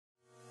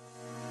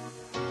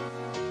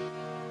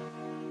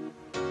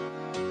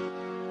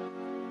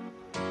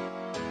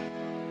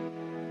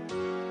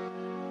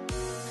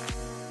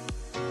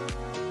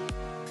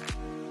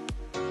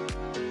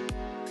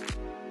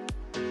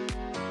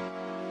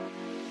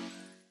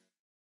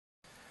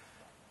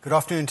Good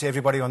afternoon to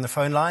everybody on the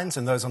phone lines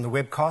and those on the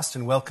webcast,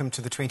 and welcome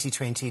to the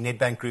 2020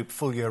 Nedbank Group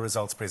full-year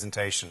results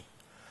presentation.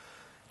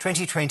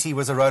 2020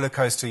 was a roller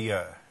coaster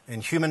year.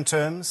 In human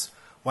terms,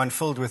 one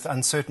filled with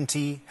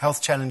uncertainty, health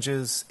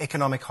challenges,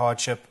 economic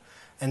hardship,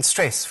 and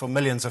stress for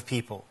millions of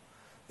people.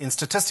 In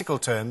statistical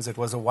terms, it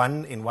was a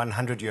 1 in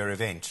 100-year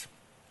event.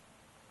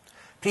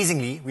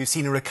 Pleasingly, we've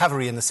seen a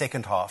recovery in the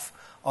second half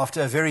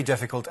after a very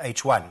difficult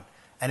H1,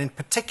 and in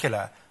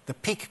particular, the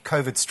peak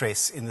COVID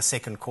stress in the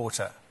second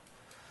quarter.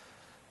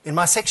 In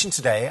my section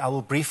today, I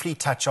will briefly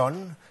touch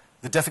on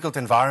the difficult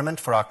environment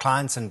for our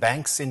clients and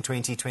banks in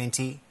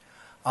 2020.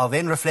 I'll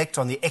then reflect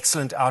on the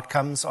excellent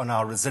outcomes on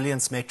our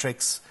resilience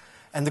metrics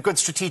and the good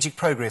strategic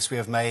progress we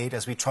have made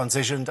as we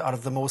transitioned out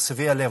of the more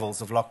severe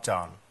levels of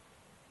lockdown.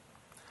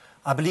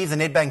 I believe the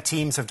Nedbank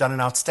teams have done an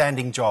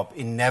outstanding job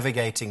in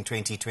navigating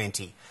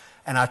 2020,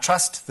 and I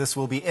trust this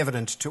will be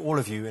evident to all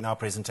of you in our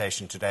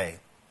presentation today.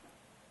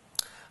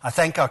 I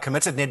thank our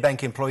committed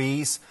Nedbank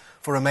employees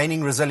for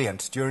remaining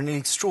resilient during an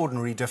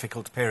extraordinarily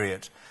difficult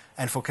period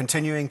and for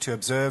continuing to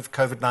observe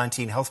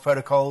COVID-19 health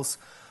protocols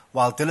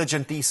while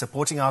diligently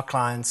supporting our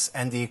clients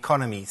and the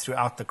economy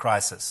throughout the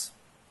crisis.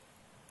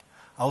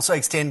 I also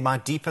extend my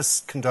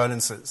deepest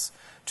condolences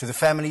to the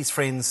families,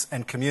 friends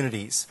and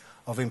communities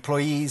of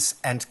employees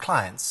and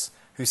clients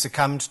who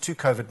succumbed to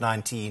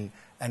COVID-19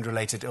 and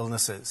related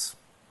illnesses.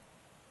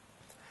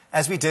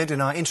 As we did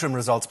in our interim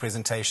results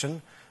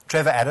presentation,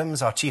 Trevor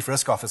Adams, our Chief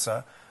Risk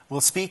Officer, will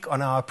speak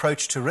on our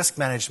approach to risk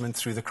management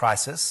through the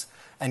crisis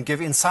and give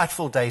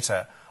insightful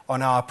data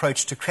on our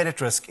approach to credit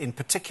risk in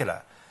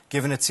particular,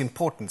 given its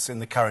importance in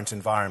the current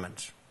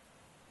environment.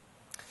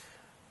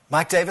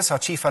 Mike Davis, our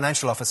Chief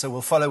Financial Officer,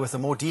 will follow with a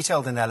more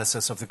detailed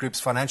analysis of the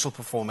Group's financial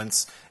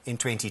performance in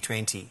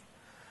 2020.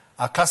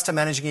 Our cluster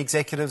managing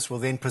executives will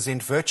then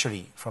present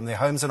virtually from their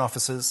homes and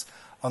offices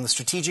on the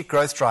strategic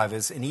growth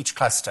drivers in each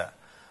cluster,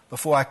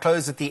 before I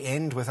close at the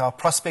end with our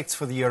prospects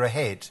for the year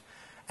ahead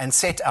and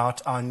set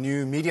out our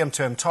new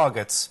medium-term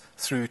targets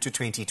through to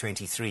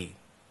 2023.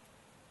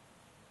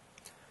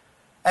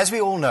 As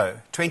we all know,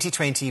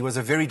 2020 was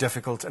a very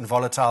difficult and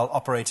volatile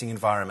operating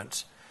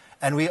environment,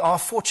 and we are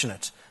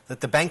fortunate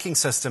that the banking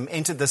system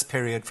entered this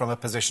period from a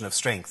position of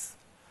strength.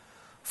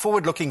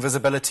 Forward-looking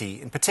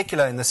visibility, in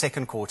particular in the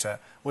second quarter,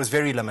 was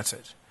very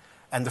limited,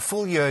 and the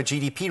full-year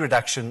GDP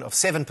reduction of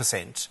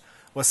 7%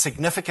 was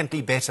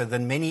significantly better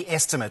than many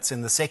estimates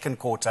in the second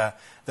quarter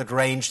that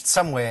ranged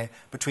somewhere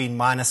between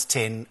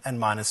 -10% and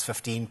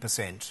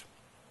 -15%.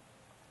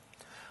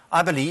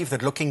 I believe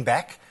that looking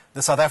back,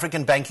 the South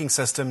African banking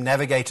system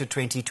navigated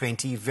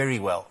 2020 very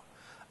well,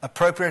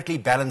 appropriately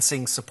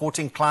balancing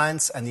supporting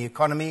clients and the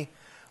economy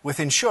with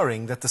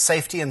ensuring that the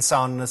safety and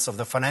soundness of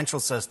the financial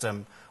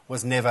system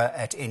was never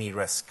at any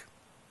risk.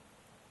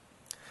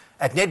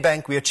 At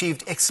Nedbank, we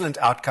achieved excellent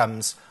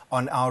outcomes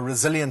on our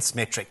resilience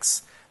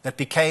metrics that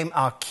became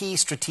our key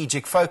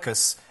strategic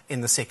focus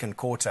in the second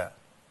quarter.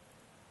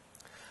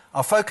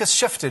 Our focus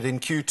shifted in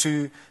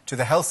Q2 to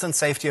the health and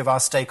safety of our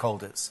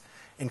stakeholders,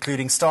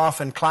 including staff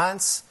and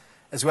clients,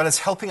 as well as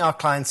helping our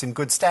clients in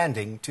good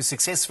standing to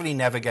successfully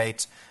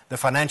navigate the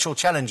financial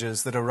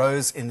challenges that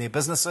arose in their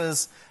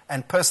businesses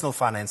and personal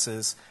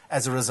finances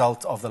as a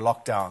result of the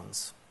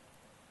lockdowns.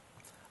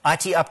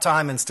 IT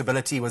uptime and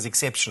stability was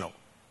exceptional.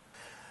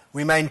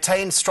 We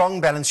maintained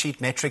strong balance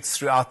sheet metrics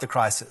throughout the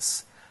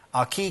crisis.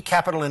 Our key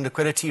capital and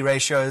liquidity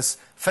ratios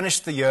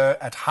finished the year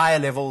at higher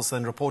levels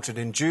than reported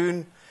in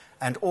June,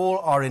 and all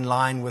are in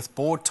line with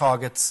board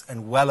targets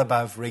and well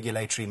above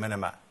regulatory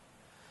minima.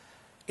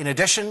 In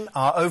addition,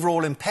 our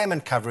overall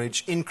impairment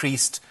coverage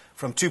increased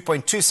from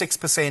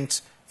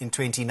 2.26% in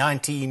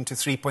 2019 to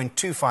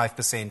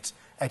 3.25%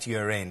 at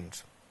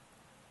year-end.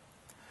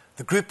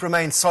 The Group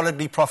remained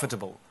solidly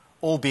profitable,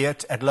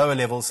 albeit at lower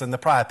levels than the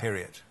prior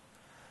period.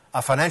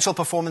 Our financial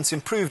performance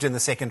improved in the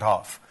second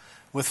half,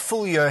 with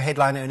full-year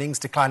headline earnings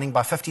declining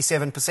by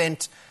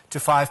 57% to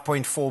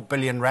 5.4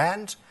 billion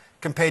rand,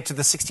 compared to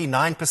the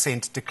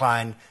 69%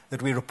 decline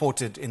that we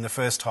reported in the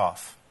first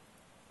half.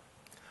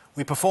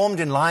 We performed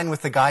in line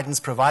with the guidance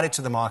provided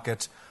to the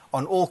market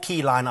on all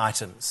key line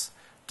items,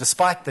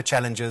 despite the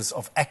challenges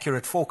of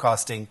accurate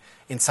forecasting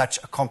in such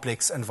a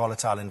complex and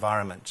volatile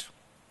environment.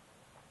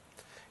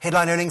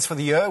 Headline earnings for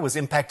the year was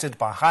impacted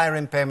by higher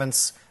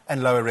impairments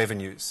and lower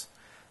revenues,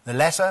 the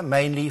latter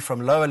mainly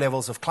from lower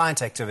levels of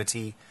client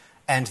activity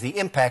and the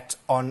impact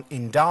on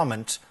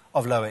endowment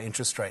of lower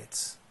interest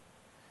rates.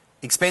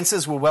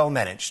 Expenses were well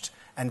managed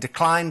and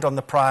declined on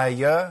the prior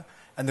year,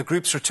 and the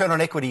Group's return on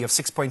equity of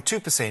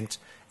 6.2%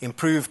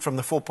 improved from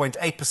the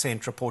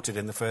 4.8% reported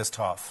in the first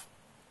half.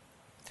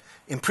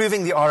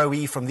 Improving the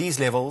ROE from these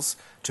levels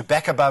to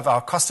back above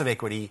our cost of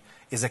equity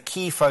is a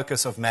key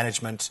focus of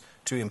management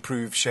to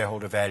improve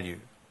shareholder value.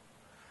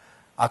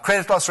 Our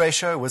credit loss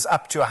ratio was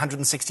up to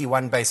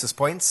 161 basis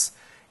points,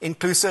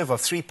 inclusive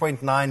of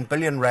 3.9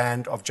 billion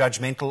rand of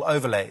judgmental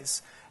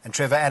overlays, and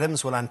Trevor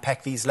Adams will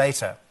unpack these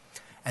later,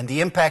 and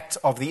the impact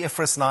of the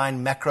IFRS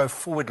 9 macro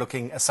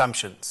forward-looking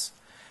assumptions.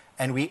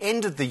 And we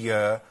ended the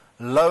year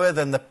lower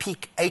than the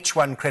peak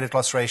H1 credit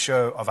loss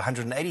ratio of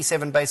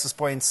 187 basis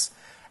points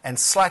and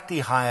slightly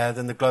higher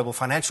than the global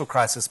financial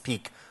crisis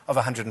peak of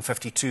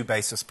 152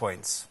 basis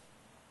points.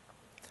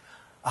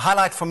 A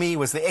highlight for me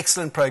was the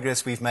excellent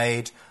progress we've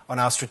made on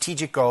our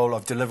strategic goal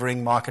of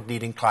delivering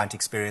market-leading client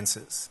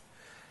experiences.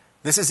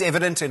 This is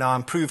evident in our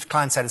improved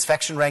client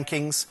satisfaction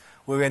rankings,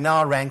 where we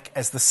now rank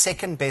as the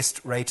second best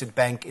rated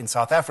bank in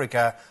South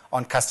Africa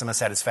on customer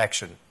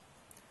satisfaction.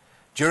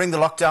 During the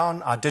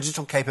lockdown, our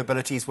digital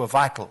capabilities were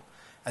vital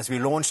as we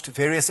launched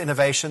various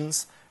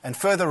innovations and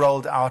further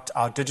rolled out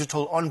our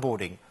digital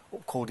onboarding,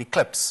 called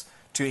Eclipse,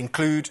 to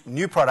include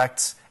new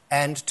products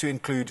and to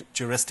include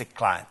juristic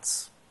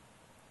clients.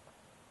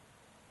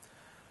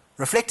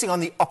 Reflecting on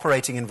the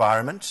operating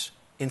environment,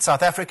 in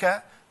South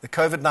Africa, the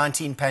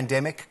COVID-19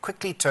 pandemic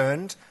quickly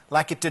turned,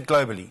 like it did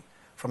globally,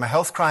 from a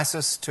health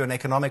crisis to an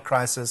economic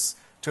crisis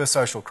to a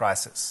social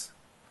crisis.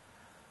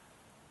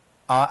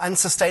 Our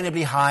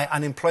unsustainably high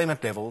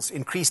unemployment levels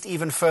increased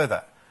even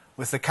further,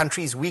 with the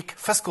country's weak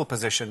fiscal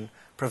position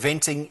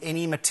preventing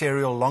any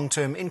material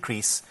long-term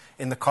increase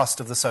in the cost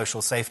of the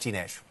social safety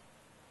net.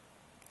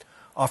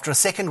 After a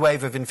second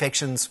wave of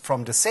infections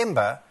from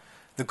December,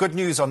 the good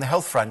news on the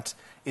health front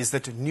is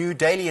that new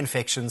daily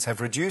infections have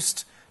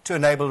reduced to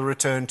enable a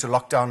return to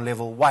lockdown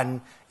level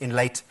 1 in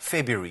late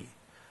February.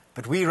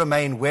 But we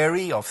remain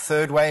wary of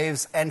third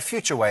waves and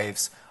future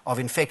waves of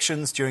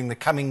infections during the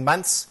coming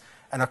months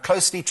and are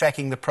closely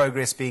tracking the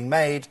progress being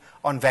made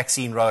on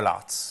vaccine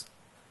rollouts.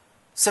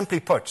 Simply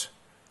put,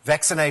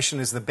 vaccination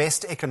is the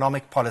best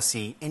economic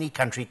policy any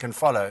country can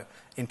follow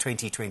in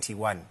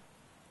 2021.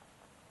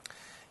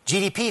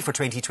 GDP for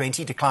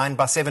 2020 declined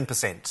by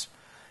 7%.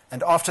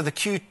 And after the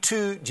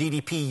Q2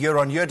 GDP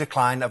year-on-year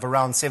decline of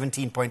around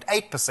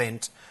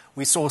 17.8%,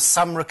 we saw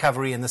some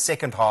recovery in the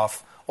second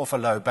half off a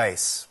low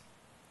base.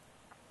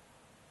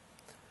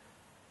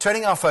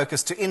 Turning our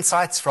focus to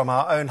insights from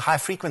our own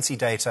high-frequency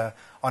data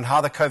on how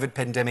the COVID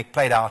pandemic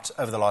played out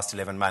over the last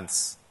 11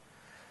 months.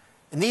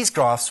 In these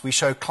graphs, we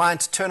show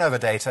client turnover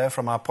data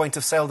from our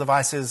point-of-sale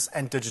devices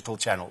and digital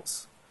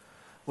channels.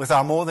 With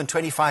our more than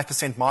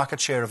 25% market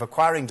share of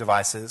acquiring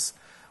devices,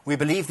 we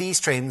believe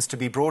these trends to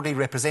be broadly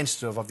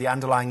representative of the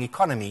underlying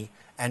economy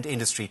and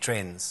industry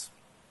trends.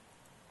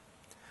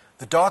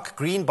 The dark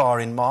green bar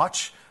in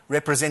March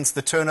represents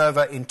the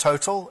turnover in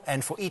total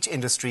and for each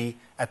industry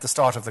at the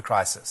start of the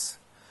crisis,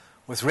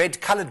 with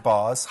red-coloured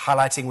bars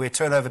highlighting where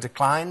turnover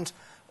declined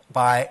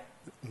by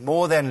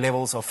more than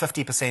levels of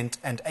 50%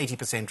 and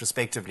 80%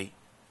 respectively.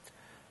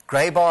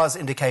 Grey bars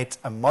indicate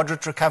a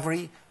moderate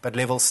recovery, but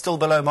levels still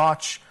below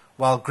March,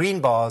 while green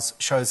bars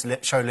show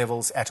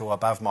levels at or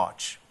above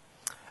March.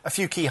 A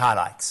few key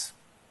highlights.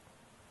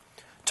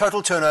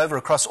 Total turnover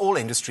across all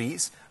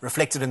industries,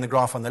 reflected in the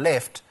graph on the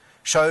left,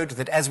 showed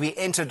that as we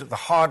entered the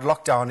hard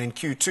lockdown in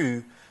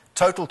Q2,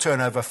 total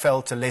turnover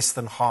fell to less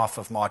than half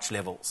of March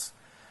levels.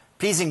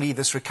 Pleasingly,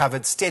 this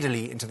recovered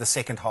steadily into the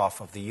second half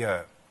of the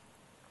year.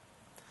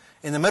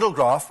 In the middle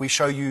graph, we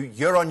show you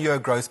year-on-year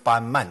growth by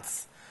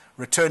month,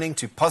 returning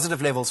to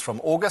positive levels from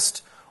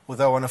August,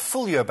 although on a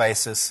full-year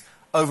basis,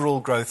 overall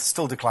growth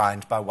still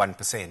declined by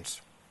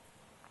 1%.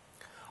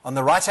 On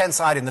the right-hand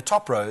side in the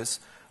top rows,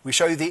 we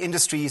show you the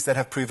industries that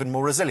have proven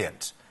more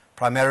resilient,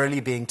 primarily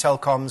being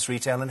telecoms,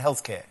 retail and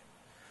healthcare.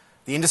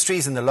 The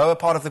industries in the lower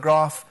part of the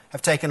graph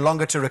have taken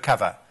longer to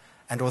recover,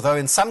 and although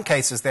in some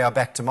cases they are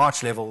back to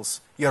March levels,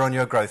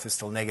 year-on-year growth is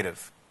still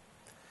negative.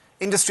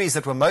 Industries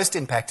that were most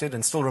impacted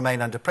and still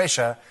remain under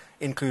pressure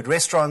include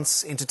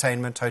restaurants,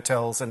 entertainment,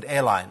 hotels and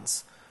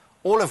airlines,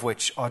 all of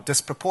which are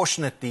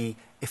disproportionately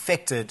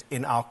affected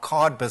in our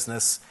card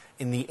business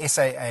in the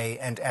SAA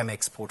and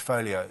Amex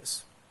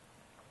portfolios.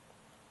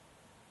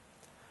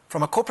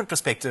 From a corporate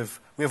perspective,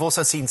 we have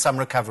also seen some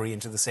recovery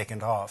into the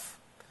second half.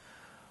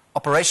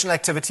 Operational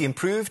activity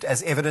improved,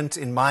 as evident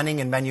in mining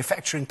and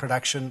manufacturing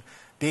production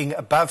being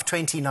above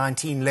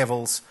 2019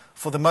 levels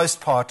for the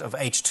most part of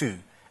H2,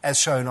 as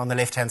shown on the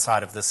left-hand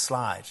side of this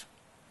slide.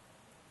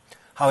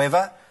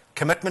 However,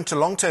 commitment to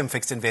long-term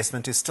fixed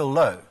investment is still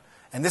low,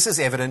 and this is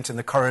evident in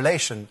the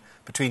correlation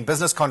between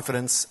business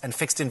confidence and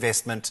fixed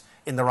investment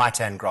in the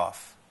right-hand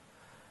graph.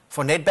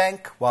 For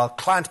Nedbank, while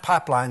client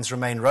pipelines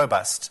remain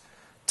robust,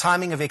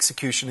 timing of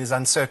execution is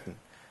uncertain,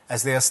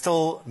 as there are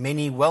still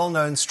many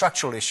well-known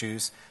structural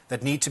issues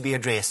that need to be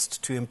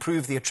addressed to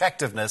improve the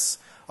attractiveness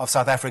of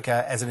South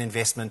Africa as an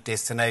investment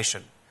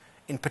destination,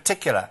 in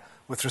particular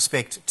with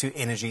respect to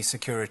energy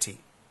security.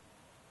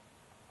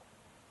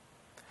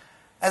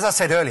 As I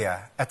said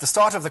earlier, at the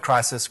start of the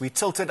crisis, we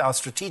tilted our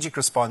strategic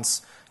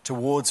response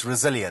towards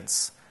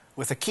resilience,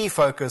 with a key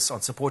focus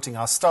on supporting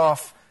our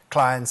staff,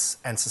 clients,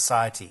 and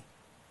society.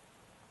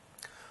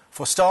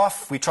 For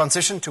staff, we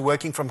transitioned to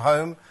working from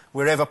home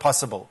wherever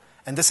possible,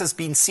 and this has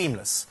been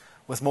seamless,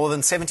 with more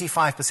than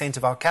 75%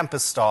 of our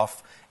campus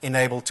staff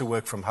enabled to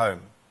work from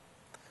home.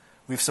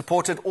 We've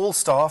supported all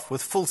staff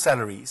with full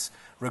salaries,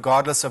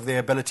 regardless of their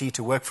ability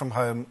to work from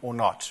home or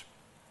not.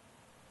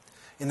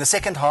 In the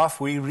second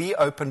half, we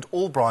reopened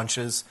all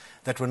branches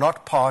that were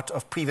not part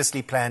of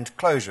previously planned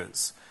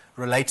closures,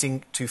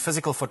 relating to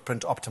physical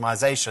footprint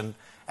optimization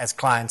as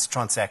clients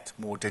transact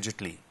more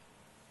digitally.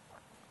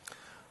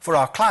 For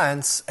our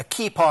clients, a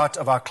key part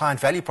of our client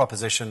value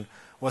proposition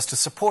was to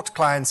support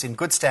clients in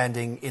good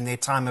standing in their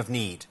time of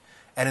need,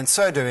 and in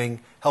so doing,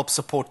 help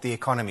support the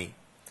economy.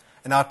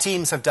 And our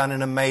teams have done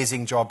an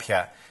amazing job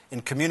here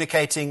in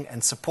communicating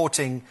and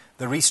supporting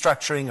the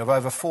restructuring of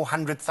over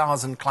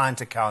 400,000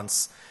 client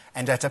accounts,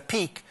 and at a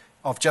peak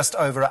of just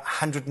over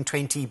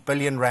 120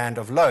 billion rand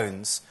of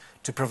loans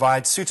to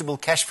provide suitable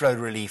cash flow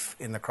relief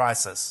in the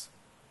crisis.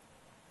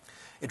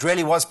 It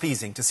really was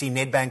pleasing to see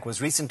Nedbank was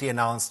recently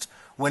announced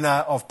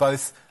winner of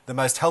both the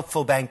Most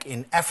Helpful Bank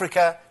in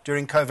Africa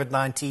during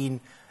COVID-19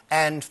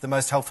 and the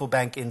Most Helpful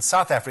Bank in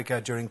South Africa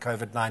during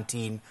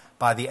COVID-19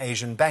 by the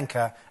Asian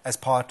Banker as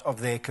part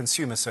of their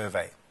consumer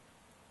survey.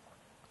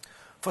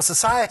 For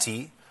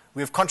society,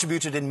 we have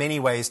contributed in many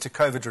ways to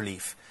COVID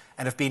relief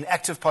and have been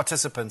active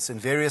participants in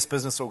various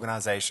business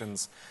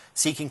organizations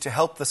seeking to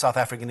help the South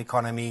African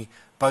economy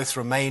both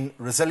remain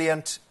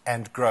resilient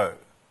and grow.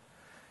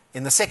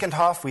 In the second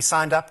half, we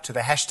signed up to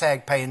the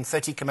hashtag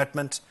 #PayIn30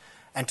 commitment,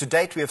 and to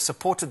date we have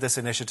supported this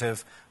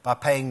initiative by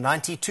paying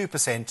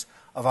 92%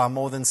 of our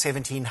more than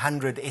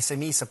 1,700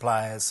 SME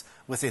suppliers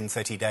within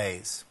 30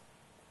 days.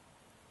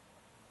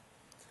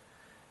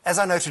 As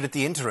I noted at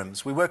the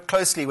interims, we work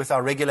closely with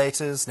our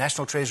regulators,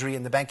 National Treasury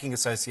and the Banking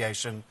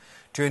Association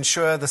to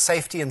ensure the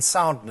safety and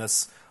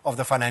soundness of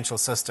the financial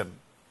system.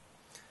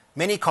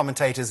 Many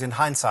commentators in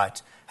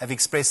hindsight have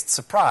expressed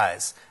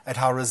surprise at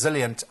how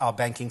resilient our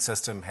banking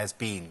system has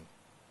been.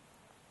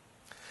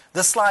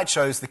 This slide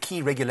shows the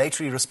key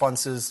regulatory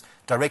responses,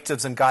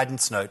 directives and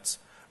guidance notes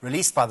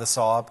released by the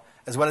SARB,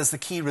 as well as the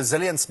key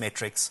resilience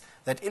metrics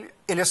that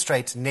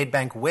illustrate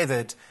Nedbank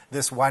weathered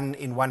this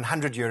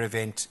 1-in-100-year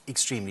event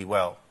extremely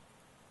well.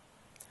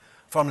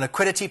 From a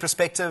liquidity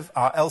perspective,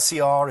 our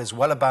LCR is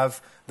well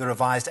above the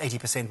revised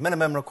 80%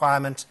 minimum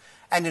requirement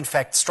and in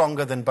fact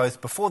stronger than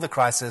both before the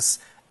crisis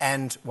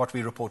and what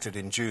we reported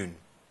in June.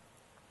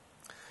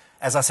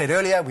 As I said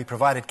earlier, we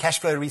provided cash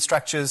flow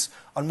restructures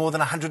on more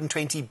than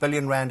 120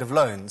 billion rand of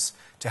loans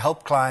to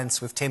help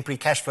clients with temporary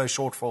cash flow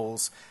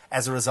shortfalls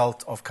as a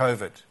result of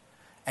COVID.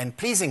 And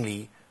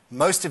pleasingly,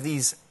 most of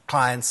these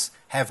clients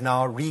have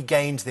now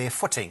regained their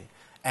footing,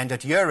 and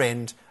at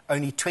year-end,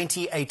 only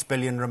 28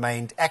 billion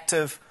remained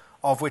active,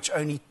 of which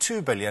only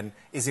 2 billion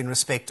is in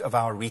respect of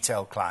our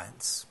retail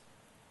clients.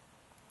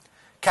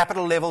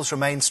 Capital levels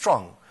remain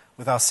strong,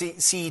 with our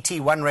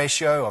CET1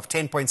 ratio of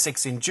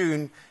 10.6 in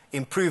June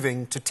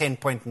improving to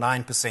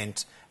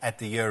 10.9% at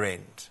the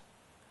year-end.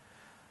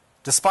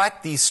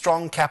 Despite these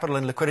strong capital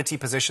and liquidity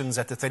positions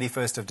at the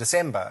 31st of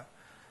December,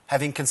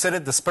 having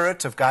considered the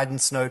spirit of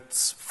Guidance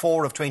Notes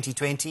 4 of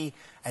 2020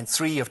 and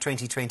 3 of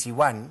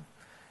 2021,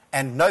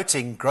 and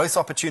noting growth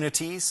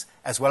opportunities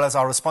as well as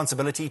our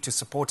responsibility to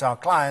support our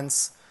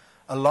clients,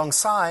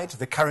 alongside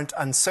the current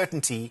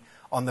uncertainty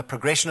on the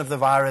progression of the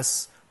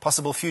virus,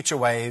 possible future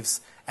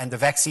waves, and the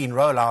vaccine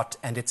rollout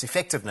and its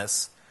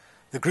effectiveness,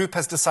 the Group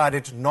has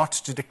decided not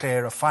to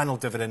declare a final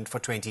dividend for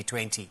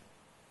 2020.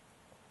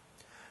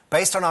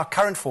 Based on our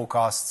current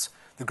forecasts,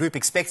 the Group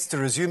expects to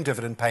resume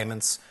dividend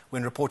payments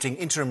when reporting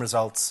interim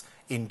results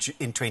in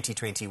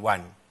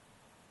 2021.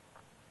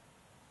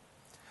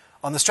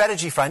 On the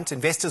strategy front,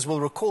 investors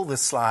will recall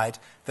this slide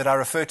that I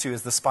refer to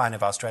as the spine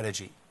of our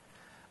strategy.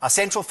 Our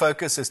central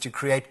focus is to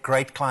create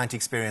great client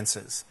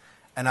experiences,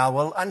 and I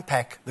will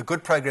unpack the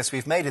good progress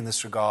we've made in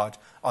this regard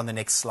on the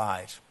next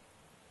slide.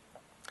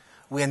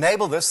 We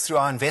enable this through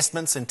our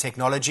investments in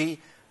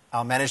technology,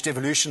 our managed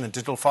evolution and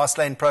digital fast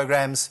lane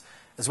programs,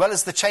 as well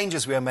as the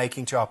changes we are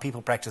making to our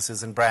people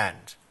practices and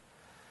brand.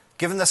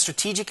 Given the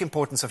strategic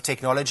importance of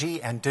technology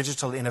and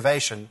digital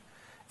innovation,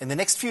 in the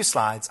next few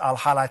slides I'll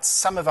highlight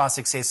some of our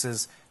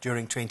successes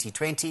during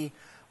 2020,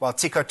 while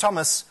Tico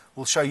Thomas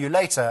will show you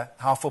later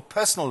how for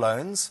personal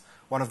loans,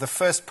 one of the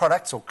first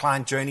products or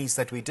client journeys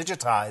that we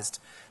digitized,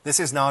 this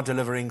is now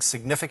delivering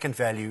significant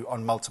value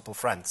on multiple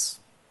fronts.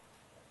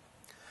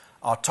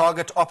 Our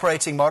target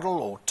operating model,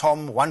 or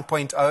TOM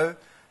 1.0,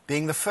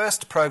 being the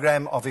first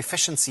program of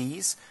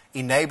efficiencies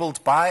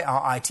enabled by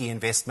our IT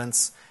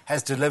investments,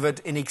 has delivered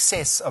in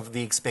excess of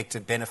the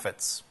expected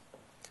benefits.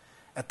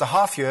 At the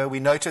half year, we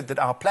noted that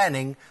our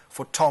planning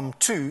for TOM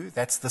 2,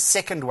 that's the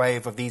second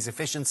wave of these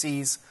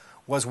efficiencies,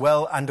 was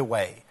well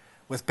underway,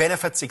 with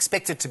benefits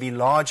expected to be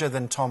larger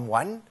than TOM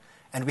 1,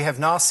 and we have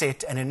now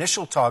set an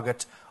initial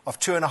target of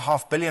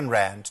 2.5 billion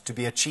rand to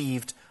be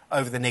achieved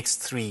over the next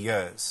 3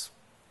 years.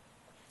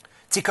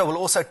 Tico will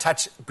also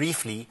touch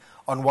briefly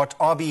on what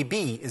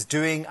RBB is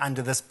doing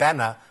under this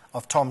banner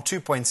of TOM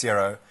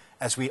 2.0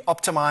 as we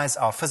optimize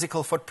our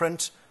physical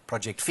footprint,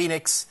 Project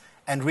Phoenix,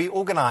 and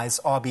reorganize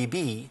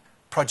RBB,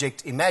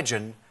 Project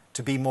Imagine,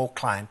 to be more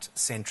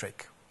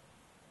client-centric.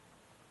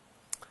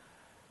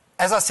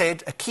 As I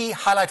said, a key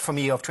highlight for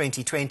me of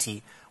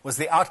 2020 was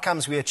the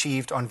outcomes we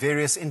achieved on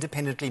various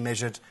independently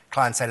measured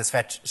client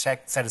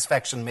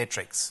satisfaction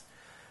metrics,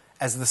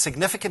 as the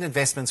significant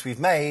investments we've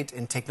made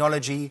in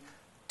technology,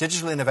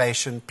 digital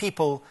innovation,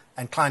 people,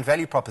 and client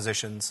value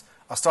propositions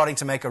are starting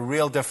to make a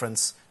real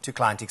difference to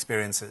client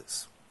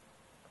experiences.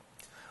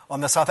 On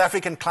the South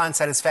African Client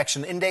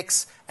Satisfaction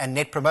Index and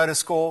Net Promoter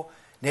Score,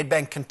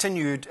 Nedbank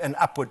continued an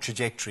upward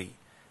trajectory,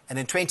 and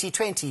in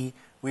 2020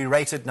 we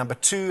rated number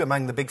 2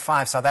 among the big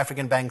 5 South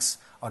African banks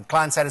on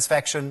client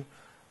satisfaction,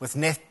 with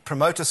Net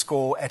Promoter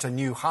Score at a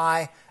new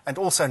high and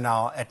also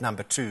now at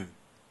number 2.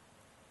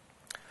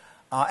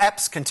 Our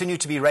apps continue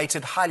to be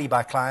rated highly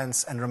by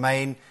clients and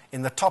remain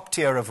in the top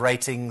tier of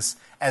ratings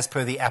as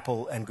per the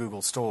Apple and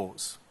Google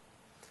stores.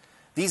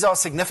 These are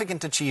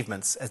significant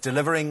achievements, as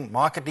delivering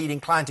market-leading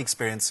client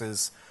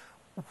experiences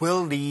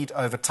will lead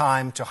over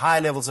time to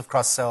higher levels of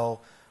cross-sell,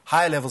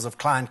 higher levels of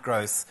client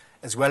growth,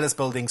 as well as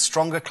building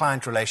stronger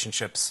client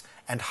relationships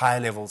and higher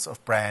levels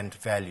of brand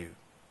value.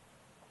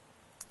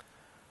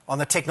 On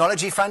the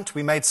technology front,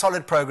 we made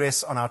solid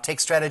progress on our tech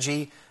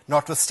strategy,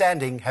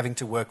 notwithstanding having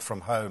to work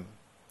from home.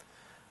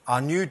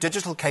 Our new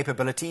digital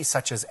capabilities,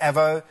 such as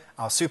Avo,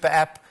 our super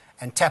app,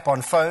 and Tap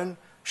on Phone,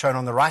 shown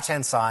on the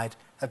right-hand side,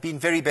 have been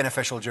very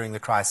beneficial during the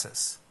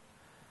crisis.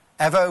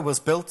 Avo was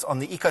built on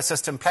the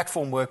ecosystem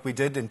platform work we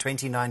did in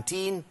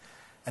 2019,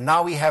 and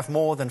now we have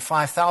more than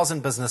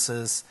 5,000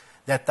 businesses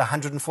that the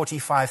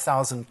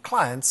 145,000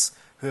 clients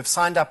who have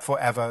signed up for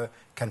Avo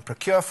can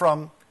procure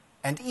from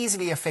and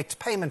easily effect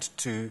payment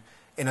to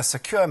in a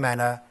secure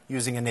manner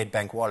using a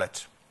Nedbank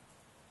wallet.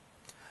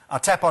 Our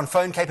Tap on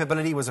Phone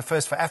capability was a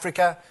first for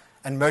Africa,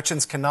 and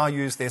merchants can now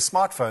use their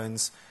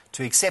smartphones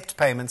to accept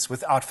payments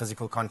without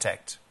physical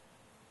contact.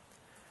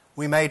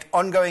 We made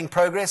ongoing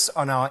progress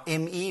on our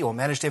ME, or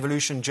Managed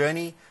Evolution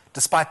journey,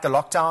 despite the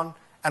lockdown,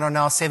 and are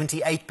now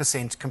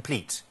 78%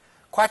 complete,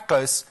 quite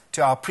close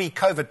to our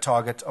pre-COVID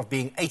target of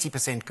being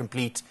 80%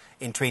 complete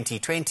in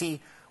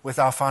 2020, with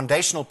our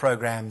foundational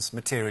programs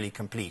materially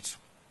complete.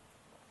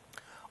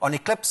 On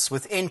Eclipse,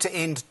 with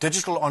end-to-end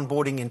digital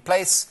onboarding in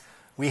place,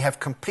 we have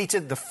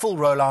completed the full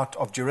rollout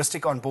of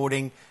juristic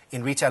onboarding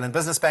in retail and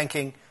business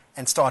banking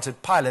and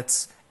started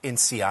pilots in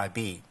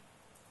CIB.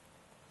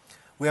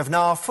 We have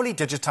now fully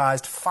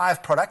digitized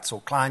 5 products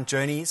or client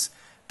journeys,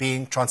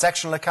 being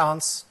transactional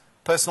accounts,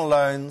 personal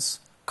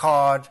loans,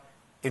 card,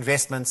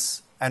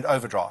 investments, and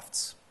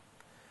overdrafts.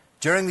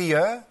 During the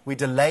year, we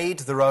delayed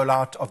the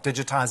rollout of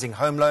digitizing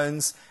home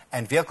loans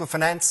and vehicle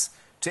finance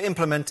to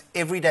implement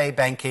everyday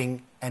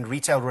banking and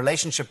retail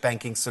relationship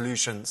banking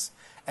solutions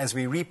as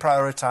we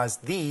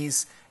reprioritized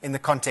these in the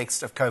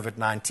context of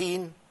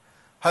COVID-19.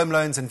 Home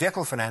loans and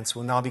vehicle finance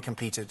will now be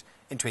completed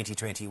in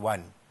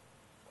 2021.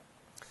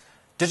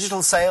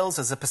 Digital sales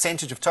as a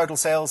percentage of total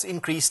sales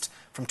increased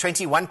from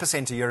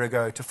 21% a year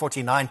ago to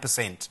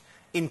 49%,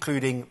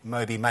 including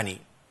Mobi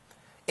Money.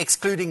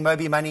 Excluding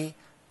Mobi Money,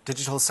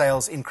 digital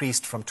sales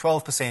increased from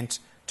 12%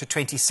 to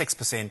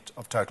 26%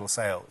 of total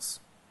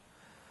sales.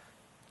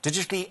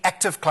 Digitally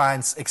active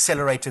clients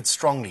accelerated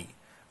strongly,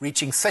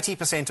 reaching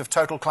 30% of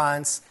total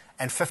clients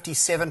and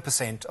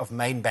 57% of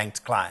main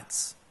banked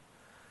clients.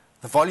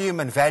 The volume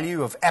and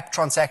value of app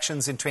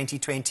transactions in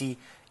 2020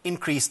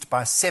 increased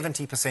by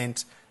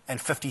 70% and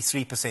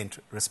 53%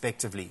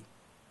 respectively.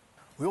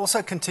 We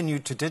also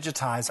continued to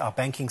digitize our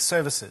banking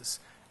services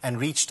and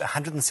reached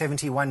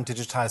 171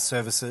 digitized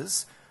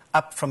services,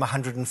 up from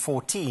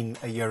 114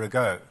 a year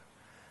ago.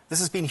 This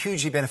has been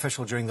hugely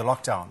beneficial during the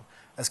lockdown,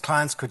 as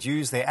clients could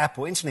use their app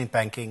or internet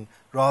banking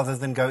rather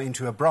than go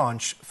into a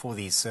branch for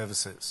these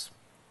services.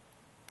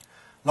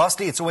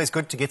 Lastly, it's always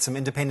good to get some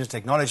independent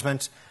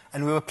acknowledgement,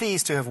 and we were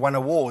pleased to have won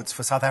awards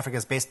for South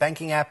Africa's Best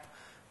Banking App,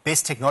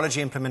 Best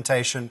Technology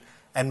Implementation,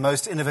 and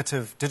Most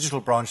Innovative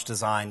Digital Branch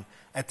Design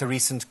at the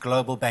recent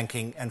Global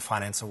Banking and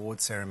Finance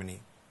Awards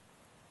ceremony.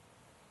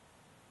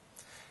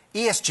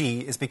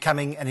 ESG is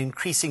becoming an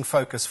increasing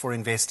focus for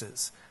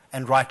investors,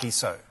 and rightly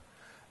so.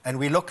 And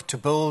we look to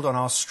build on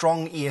our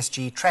strong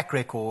ESG track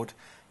record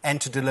and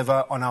to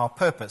deliver on our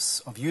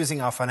purpose of using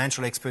our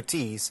financial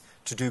expertise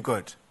to do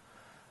good.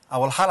 I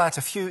will highlight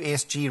a few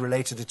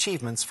ESG-related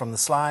achievements from the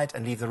slide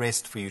and leave the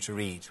rest for you to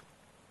read.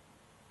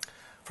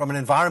 From an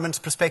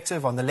environment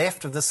perspective, on the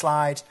left of the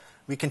slide,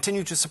 we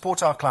continue to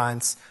support our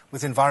clients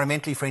with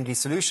environmentally friendly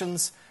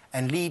solutions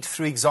and lead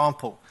through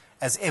example,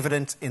 as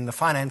evident in the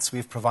finance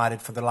we've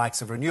provided for the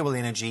likes of renewable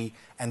energy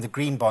and the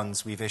green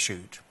bonds we've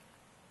issued.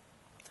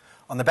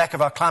 On the back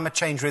of our climate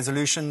change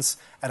resolutions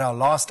at our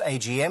last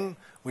AGM,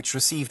 which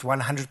received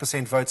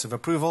 100% votes of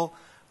approval,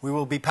 we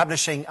will be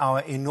publishing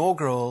our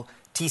inaugural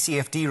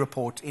TCFD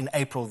report in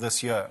April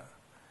this year.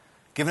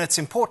 Given its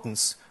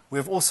importance, we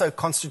have also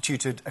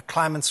constituted a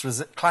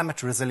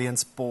Climate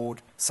Resilience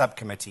Board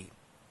subcommittee.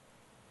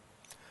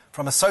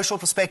 From a social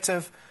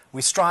perspective,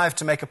 we strive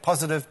to make a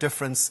positive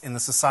difference in the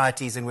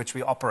societies in which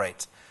we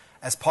operate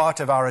as part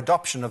of our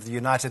adoption of the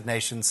United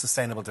Nations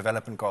Sustainable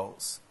Development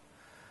Goals.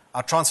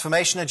 Our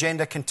transformation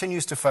agenda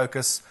continues to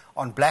focus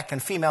on black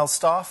and female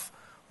staff,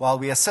 while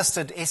we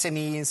assisted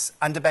SMEs,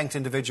 underbanked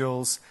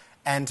individuals,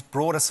 and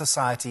broader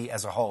society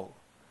as a whole.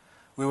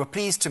 We were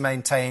pleased to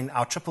maintain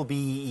our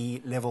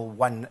BBBEE Level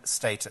 1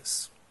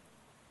 status.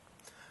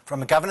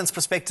 From a governance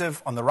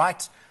perspective, on the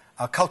right,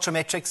 our culture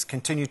metrics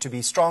continue to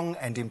be strong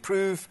and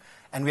improve,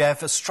 and we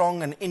have a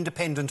strong and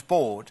independent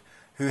board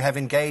who have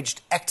engaged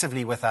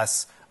actively with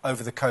us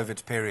over the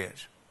COVID period.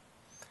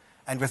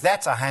 And with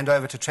that, I hand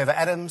over to Trevor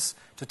Adams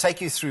to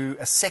take you through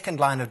a second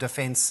line of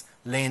defence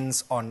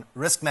lens on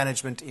risk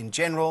management in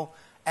general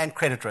and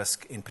credit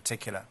risk in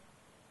particular.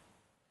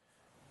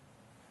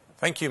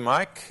 Thank you,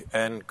 Mike,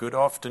 and good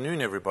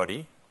afternoon,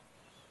 everybody.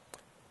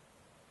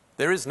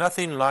 There is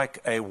nothing like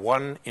a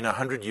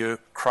 1-in-100-year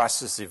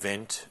crisis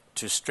event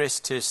to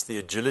stress test the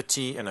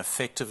agility and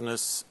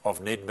effectiveness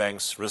of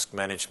Nedbank's risk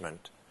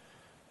management,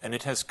 and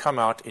it has come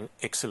out in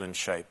excellent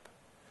shape.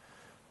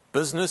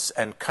 Business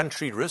and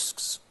country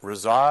risks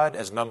reside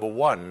as number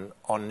one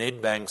on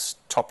Nedbank's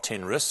top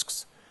 10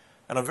 risks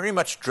and are very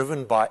much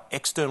driven by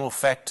external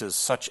factors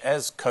such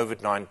as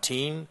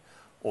COVID-19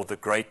 or the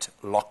Great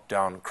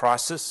Lockdown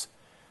Crisis,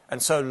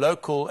 and so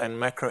local and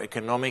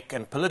macroeconomic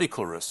and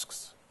political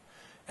risks.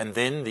 And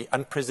then the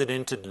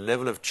unprecedented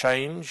level of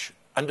change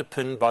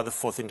underpinned by the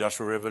Fourth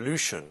Industrial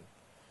Revolution.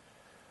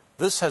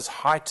 This has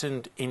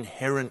heightened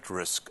inherent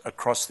risk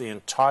across the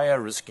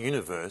entire risk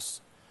universe,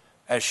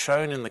 as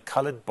shown in the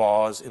coloured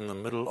bars in the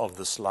middle of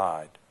the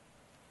slide.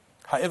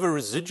 However,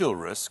 residual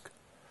risk,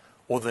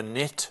 or the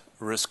net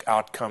risk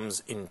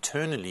outcomes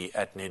internally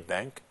at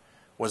Nedbank,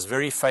 was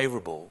very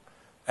favourable,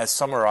 as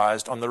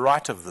summarised on the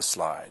right of the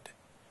slide,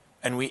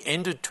 and we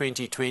ended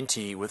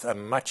 2020 with a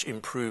much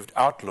improved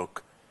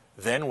outlook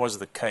than was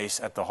the case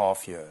at the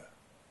half year.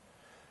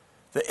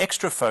 The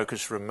extra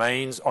focus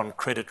remains on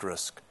credit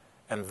risk,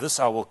 and this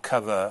I will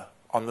cover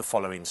on the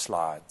following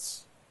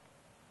slides.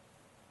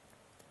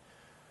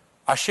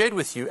 I shared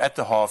with you at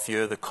the half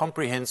year the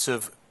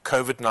comprehensive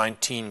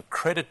COVID-19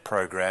 credit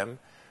program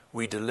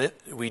we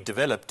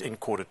developed in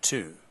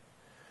Q2.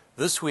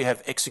 This we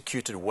have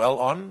executed well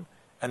on,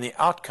 and the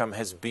outcome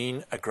has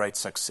been a great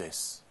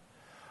success.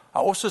 I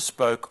also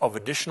spoke of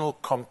additional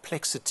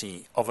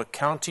complexity of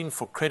accounting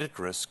for credit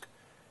risk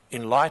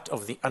in light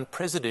of the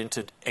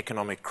unprecedented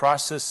economic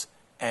crisis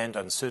and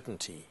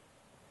uncertainty.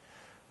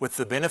 With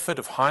the benefit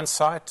of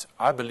hindsight,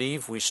 I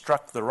believe we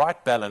struck the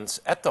right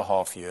balance at the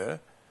half year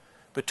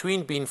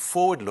between being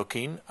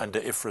forward-looking under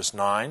IFRS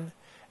 9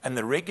 and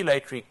the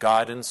regulatory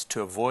guidance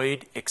to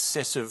avoid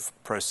excessive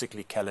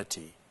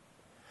procyclicality.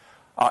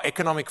 Our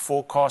economic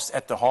forecasts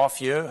at the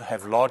half year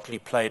have largely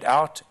played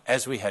out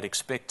as we had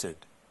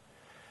expected,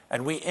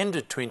 and we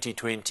ended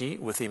 2020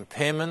 with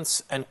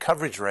impairments and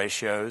coverage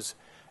ratios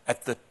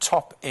at the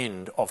top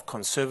end of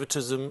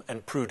conservatism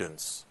and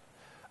prudence,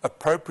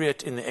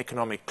 appropriate in the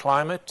economic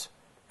climate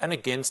and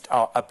against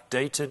our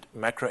updated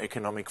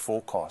macroeconomic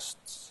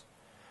forecasts.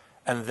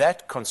 And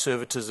that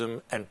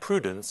conservatism and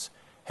prudence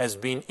has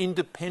been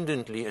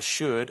independently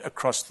assured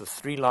across the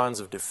three lines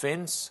of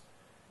defence,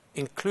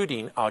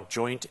 including our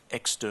joint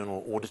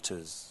external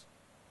auditors.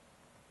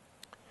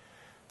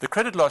 The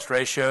credit loss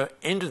ratio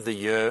ended the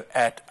year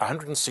at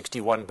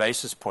 161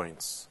 basis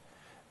points,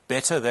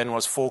 better than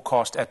was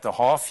forecast at the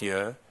half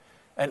year,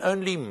 and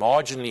only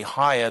marginally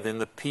higher than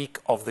the peak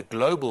of the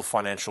global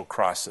financial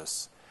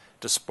crisis,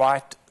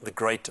 despite the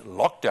Great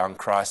Lockdown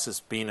Crisis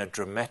being a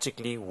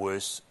dramatically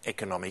worse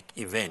economic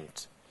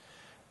event,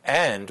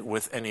 and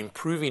with an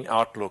improving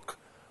outlook,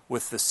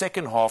 with the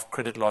second half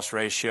credit loss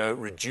ratio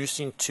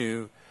reducing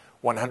to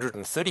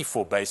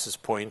 134 basis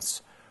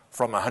points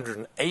from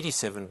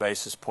 187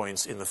 basis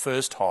points in the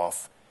first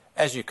half,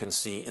 as you can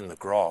see in the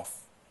graph.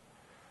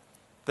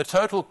 The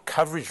total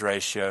coverage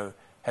ratio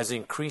has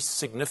increased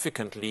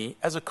significantly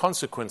as a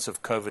consequence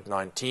of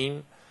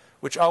COVID-19,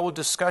 which I will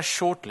discuss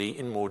shortly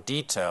in more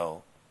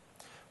detail.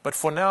 But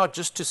for now,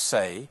 just to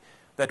say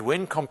that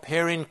when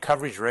comparing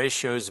coverage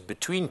ratios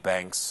between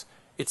banks,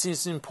 it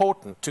is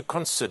important to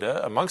consider,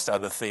 amongst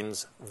other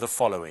things, the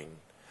following.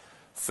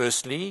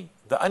 Firstly,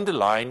 the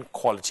underlying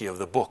quality of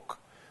the book,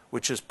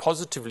 which is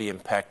positively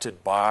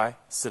impacted by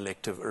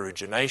selective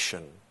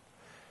origination.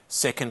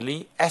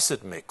 Secondly,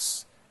 asset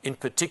mix, in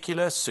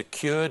particular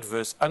secured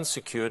versus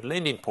unsecured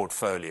lending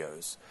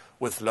portfolios,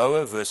 with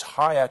lower versus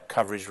higher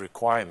coverage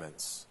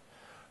requirements.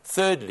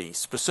 Thirdly,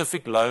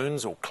 specific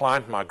loans or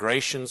client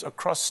migrations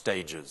across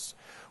stages,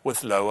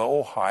 with lower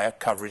or higher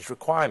coverage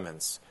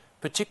requirements,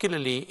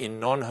 particularly in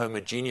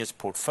non-homogeneous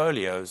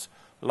portfolios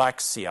like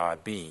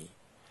CIB.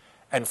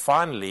 And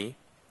finally,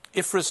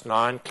 IFRS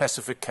 9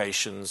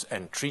 classifications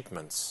and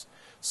treatments,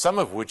 some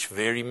of which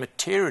vary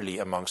materially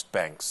amongst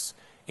banks,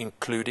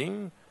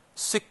 including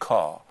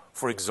SICCAR,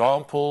 for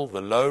example,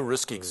 the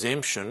low-risk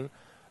exemption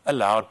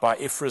allowed by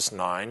IFRS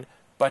 9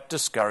 but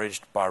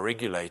discouraged by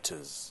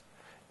regulators,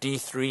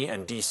 D3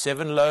 and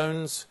D7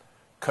 loans,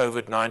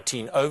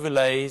 COVID-19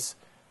 overlays,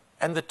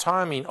 and the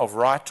timing of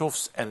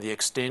write-offs and the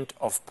extent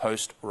of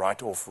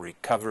post-write-off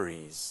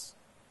recoveries.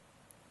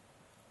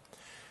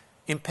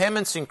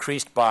 Impairments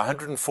increased by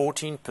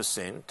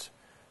 114%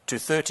 to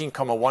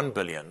 13.1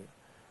 billion,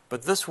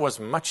 but this was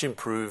much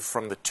improved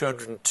from the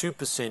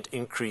 202%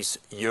 increase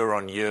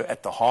year-on-year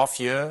at the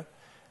half-year,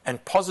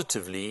 and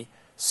positively,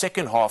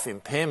 second-half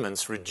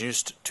impairments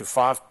reduced to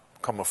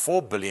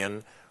 5.4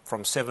 billion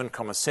from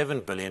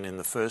 7.7 billion in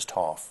the first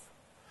half.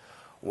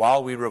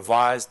 While we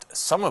revised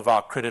some of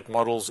our credit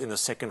models in the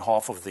second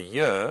half of the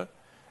year,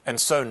 and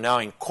so now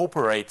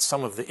incorporate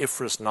some of the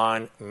IFRS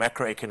 9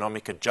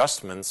 macroeconomic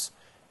adjustments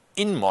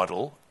in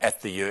model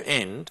at the year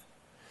end,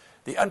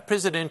 the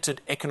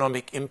unprecedented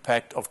economic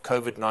impact of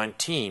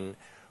COVID-19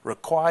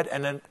 required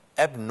an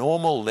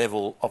abnormal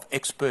level of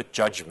expert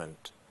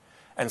judgment,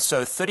 and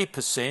so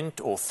 30%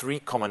 or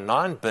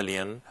 3.9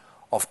 billion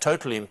of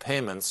total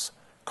impairments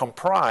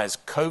comprise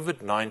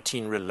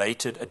COVID-19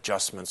 related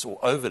adjustments or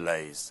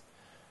overlays,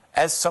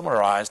 as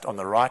summarized on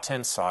the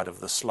right-hand side of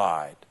the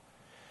slide.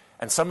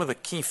 And some of the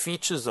key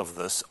features of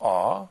this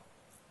are: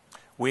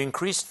 we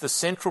increased the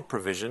central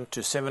provision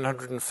to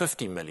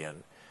 750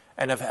 million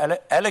and have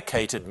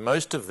allocated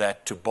most of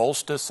that to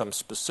bolster some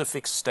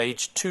specific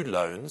Stage 2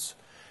 loans,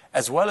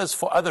 as well as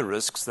for other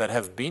risks that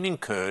have been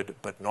incurred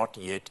but not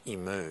yet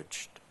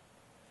emerged.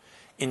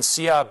 In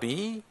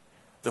CRB,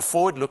 the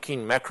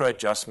forward-looking macro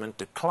adjustment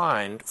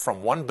declined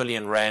from 1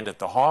 billion rand at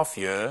the half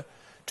year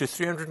to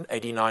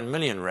 389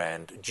 million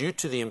rand due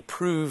to the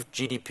improved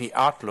GDP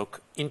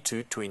outlook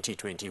into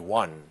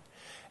 2021,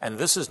 and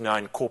this is now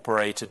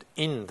incorporated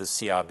in the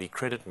CRB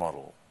credit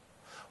model,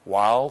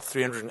 while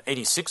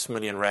 386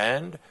 million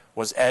rand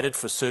was added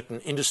for certain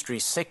industry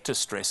sector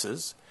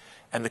stresses,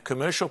 and the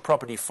commercial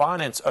property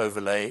finance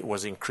overlay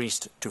was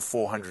increased to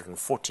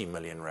 440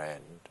 million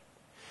rand.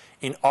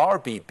 In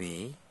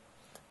RBB,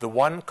 the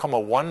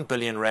 1.1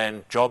 billion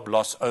rand job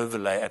loss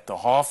overlay at the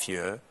half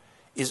year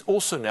is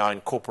also now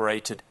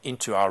incorporated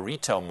into our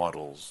retail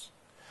models.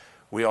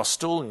 We are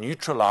still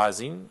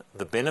neutralizing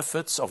the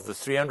benefits of the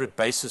 300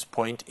 basis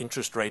point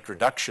interest rate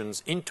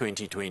reductions in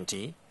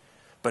 2020,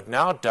 but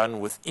now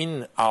done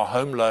within our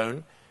home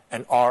loan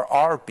and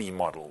RRB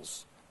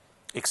models,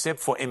 except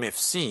for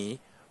MFC,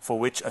 for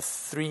which a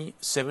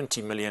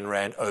 370 million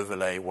rand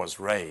overlay was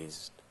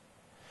raised.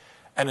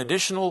 An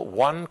additional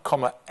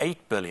 1.8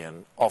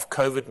 billion of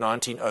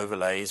COVID-19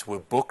 overlays were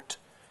booked,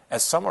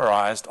 as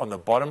summarized on the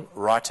bottom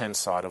right-hand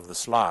side of the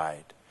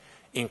slide,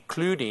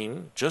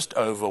 including just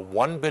over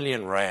 1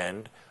 billion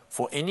rand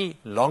for any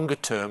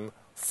longer-term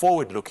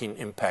forward-looking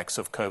impacts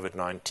of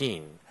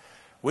COVID-19,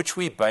 which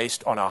we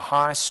based on a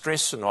high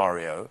stress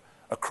scenario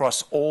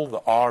across all the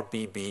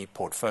RBB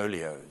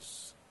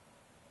portfolios.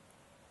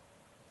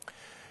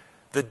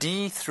 The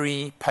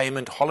D3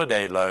 payment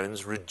holiday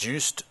loans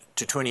reduced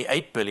to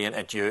 28 billion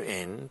at year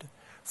end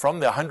from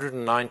the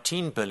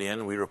 119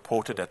 billion we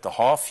reported at the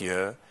half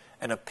year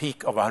and a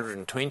peak of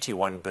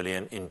 121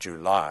 billion in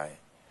July.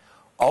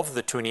 Of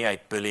the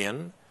 28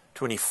 billion,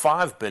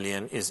 25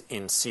 billion is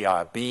in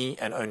CIB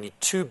and only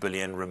 2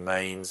 billion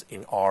remains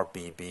in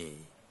RBB.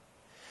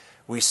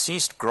 We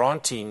ceased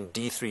granting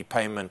D3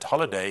 payment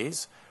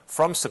holidays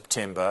from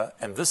September,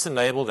 and this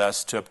enabled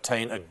us to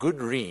obtain a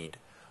good read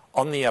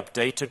on the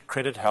updated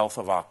credit health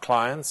of our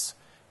clients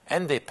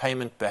and their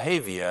payment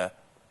behavior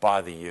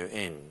by the year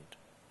end.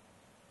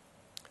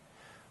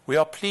 We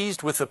are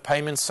pleased with the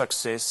payment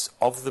success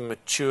of the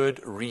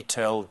matured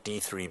retail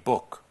D3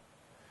 book.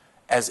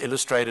 As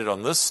illustrated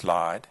on this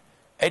slide,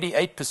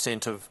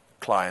 88% of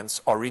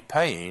clients are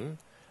repaying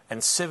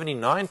and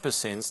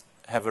 79%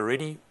 have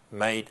already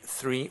made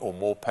 3 or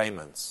more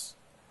payments.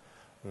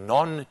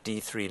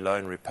 Non-D3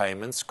 loan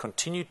repayments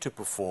continue to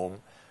perform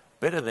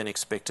better than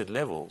expected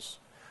levels,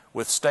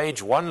 with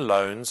Stage 1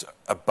 loans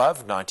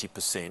above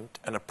 90%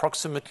 and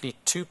approximately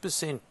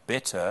 2%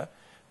 better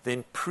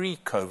than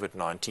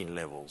pre-COVID-19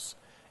 levels,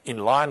 in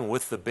line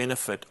with the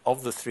benefit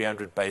of the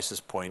 300 basis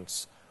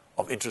points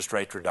of interest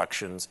rate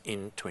reductions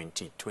in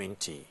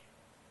 2020.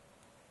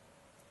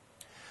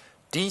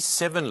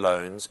 D7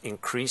 loans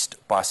increased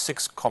by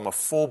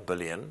 6.4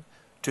 billion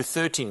to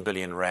 13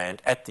 billion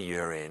rand at the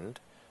year end,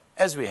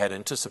 as we had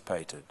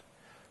anticipated,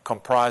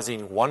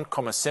 comprising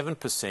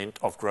 1.7%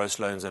 of gross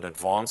loans and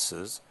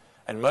advances,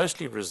 and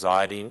mostly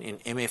residing in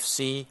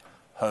MFC,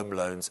 home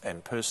loans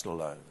and personal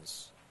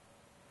loans.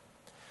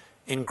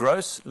 In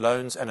gross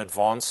loans and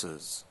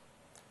advances,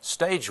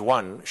 Stage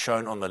 1,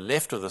 shown on the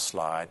left of the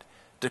slide,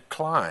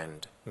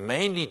 declined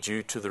mainly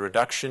due to the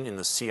reduction in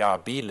the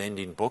CRB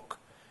lending book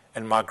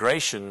and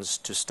migrations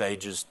to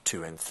Stages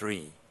 2 and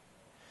 3.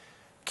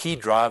 Key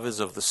drivers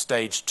of the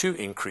Stage 2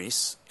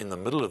 increase in the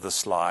middle of the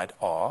slide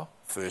are,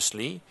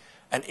 firstly,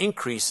 an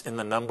increase in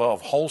the number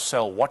of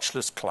wholesale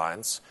watchlist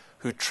clients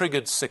who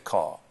triggered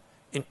SICAR,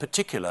 in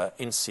particular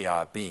in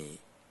CRB.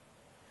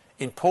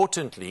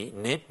 Importantly,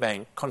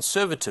 Nedbank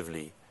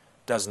conservatively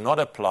does not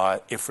apply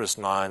IFRS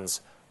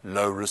 9's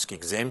low-risk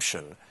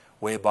exemption,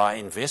 whereby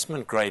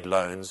investment-grade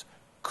loans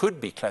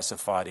could be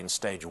classified in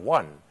Stage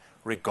 1,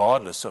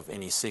 regardless of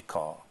any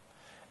SICAR.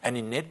 And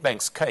in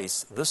Nedbank's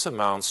case, this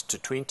amounts to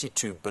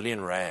 22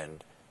 billion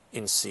rand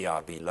in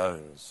CRB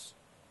loans.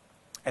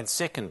 And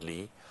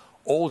secondly,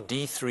 all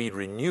D3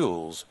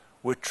 renewals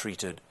were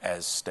treated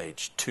as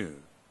Stage 2.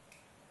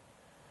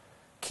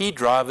 Key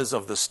drivers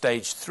of the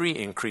Stage 3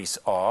 increase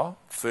are,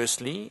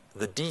 firstly,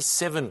 the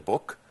D7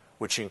 book,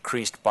 which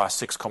increased by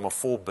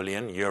 6.4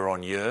 billion year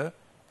on year,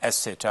 as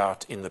set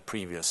out in the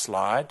previous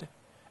slide,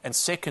 and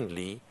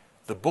secondly,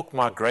 the book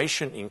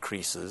migration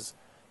increases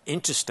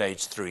into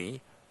Stage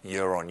 3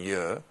 year on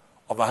year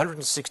of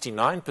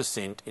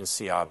 169% in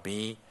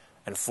CRB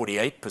and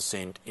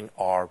 48% in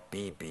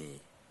RBB.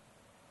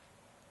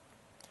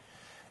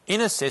 In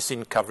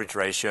assessing coverage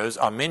ratios,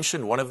 I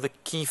mentioned one of the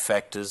key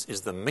factors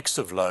is the mix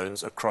of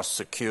loans across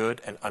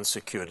secured and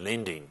unsecured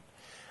lending.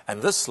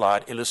 And this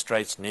slide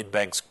illustrates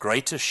Nedbank's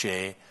greater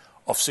share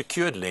of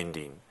secured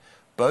lending,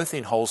 both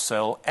in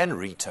wholesale and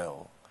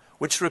retail,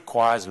 which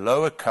requires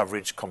lower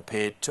coverage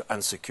compared to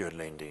unsecured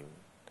lending.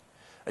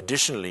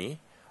 Additionally,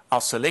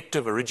 our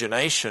selective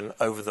origination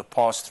over the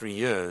past 3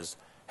 years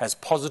has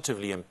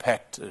positively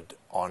impacted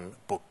on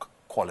book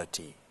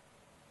quality.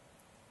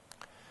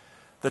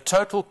 The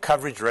total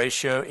coverage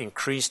ratio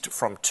increased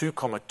from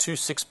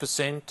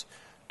 2.26%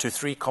 to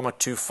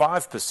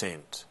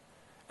 3.25%,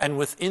 and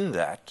within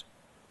that,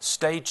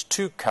 Stage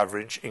 2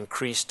 coverage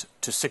increased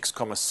to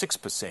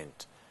 6.6%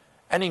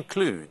 and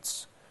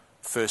includes,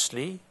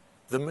 firstly,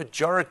 the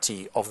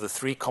majority of the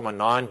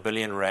 3.9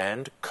 billion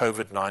rand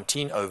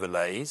COVID-19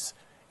 overlays,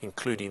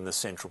 including the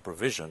central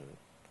provision.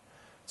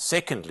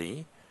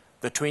 Secondly,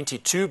 the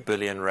 22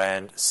 billion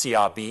rand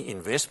CRB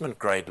investment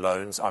grade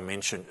loans I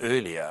mentioned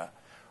earlier,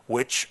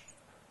 which,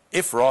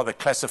 if rather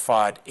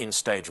classified in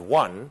Stage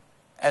 1,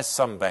 as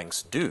some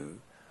banks do,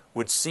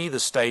 would see the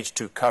Stage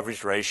 2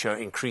 coverage ratio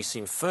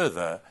increasing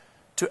further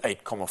to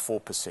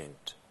 8.4%.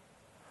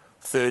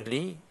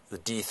 Thirdly, the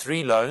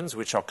D3 loans,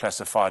 which are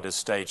classified as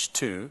Stage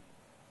 2,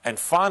 and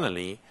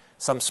finally,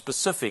 some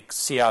specific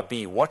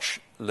CRB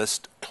watch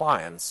list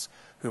clients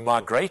who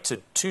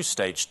migrated to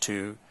Stage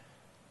 2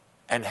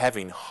 and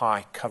having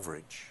high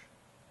coverage.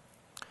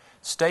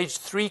 Stage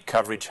 3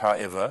 coverage,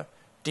 however,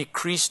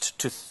 decreased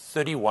to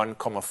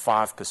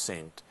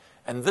 31.5%,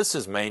 and this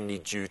is mainly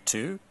due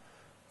to,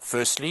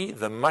 firstly,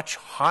 the much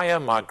higher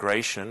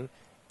migration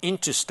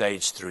into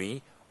Stage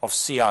 3 of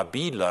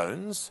CRB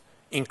loans,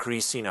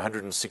 increasing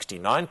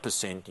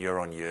 169%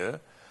 year-on-year,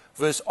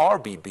 versus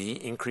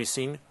RBB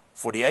increasing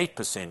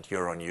 48%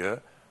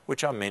 year-on-year,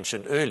 which I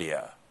mentioned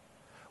earlier,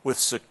 with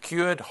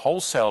secured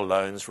wholesale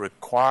loans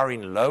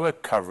requiring lower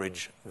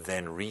coverage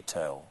than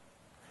retail.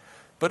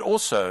 But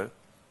also,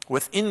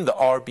 within the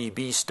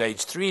RBB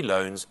Stage 3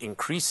 loans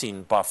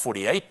increasing by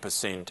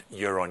 48%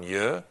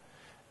 year-on-year,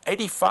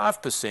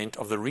 85%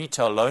 of the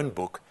retail loan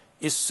book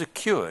is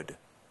secured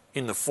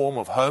in the form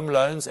of home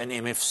loans and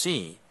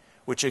MFC,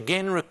 which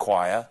again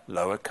require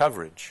lower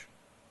coverage.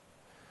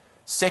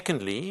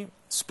 Secondly,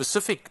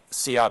 specific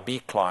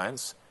CRB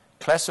clients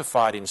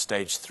classified in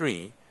Stage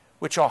 3,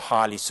 which are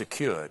highly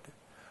secured,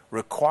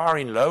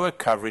 requiring lower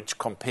coverage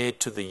compared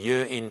to the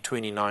year-end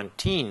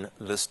 2019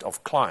 list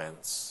of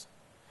clients,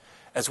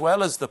 as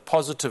well as the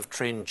positive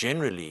trend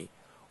generally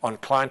on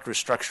client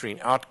restructuring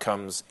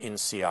outcomes in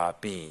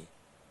CRB.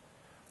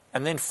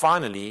 And then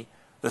finally,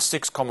 the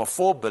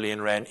 6.4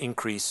 billion rand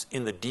increase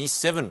in the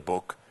D7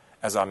 book,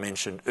 as I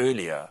mentioned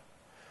earlier,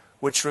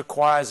 which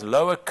requires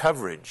lower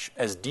coverage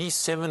as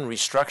D7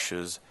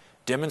 restructures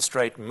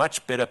demonstrate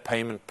much better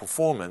payment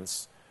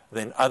performance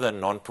than other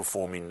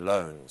non-performing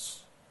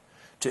loans.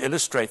 To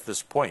illustrate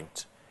this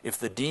point, if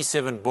the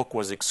D7 book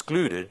was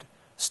excluded,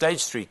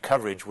 Stage 3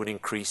 coverage would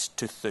increase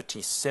to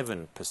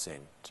 37%.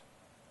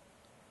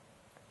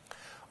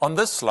 On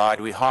this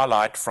slide, we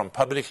highlight from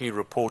publicly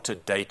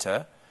reported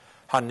data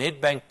how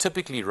Nedbank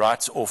typically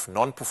writes off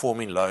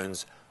non-performing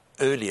loans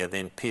earlier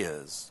than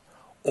peers,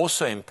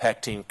 also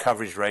impacting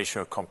coverage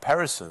ratio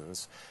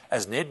comparisons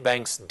as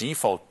Nedbank's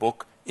default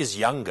book is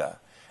younger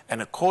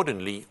and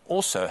accordingly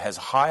also has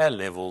higher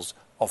levels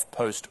of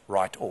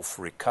post-write-off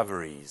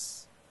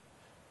recoveries.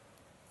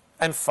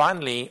 And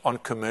finally, on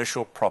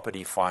commercial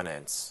property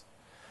finance.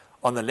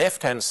 On the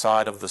left-hand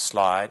side of the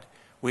slide,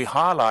 we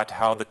highlight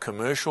how the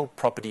commercial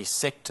property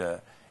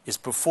sector is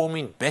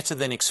performing better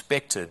than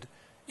expected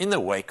in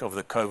the wake of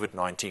the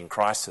COVID-19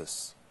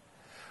 crisis.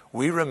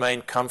 We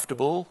remain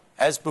comfortable,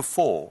 as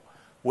before,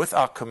 with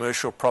our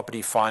commercial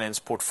property finance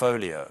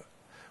portfolio,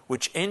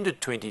 which ended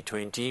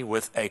 2020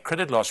 with a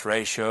credit loss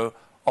ratio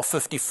of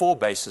 54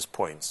 basis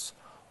points,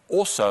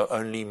 also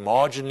only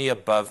marginally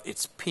above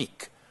its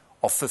peak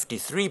of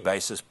 53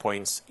 basis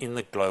points in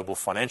the global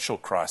financial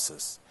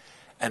crisis,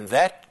 and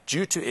that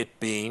due to it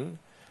being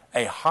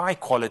a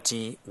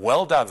high-quality,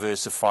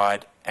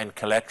 well-diversified and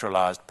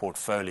collateralized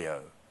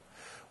portfolio,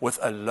 with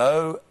a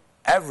low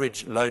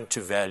average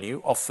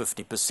loan-to-value of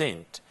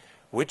 50%,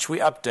 which we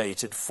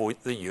updated for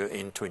the year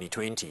in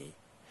 2020,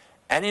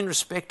 and in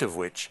respect of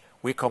which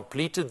we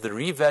completed the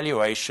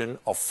revaluation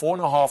of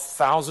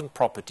 4,500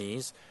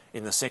 properties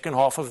in the second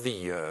half of the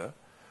year,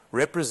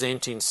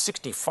 representing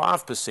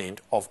 65%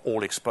 of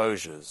all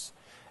exposures,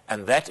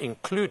 and that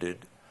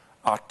included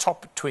our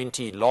top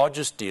 20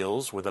 largest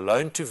deals with a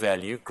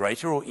loan-to-value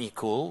greater or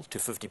equal to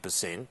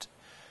 50%,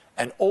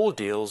 and all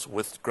deals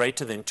with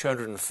greater than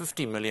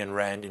 250 million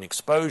rand in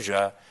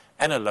exposure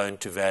and a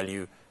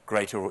loan-to-value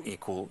greater or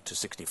equal to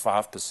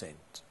 65%.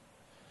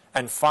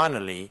 And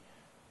finally,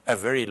 a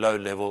very low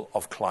level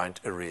of client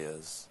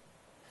arrears.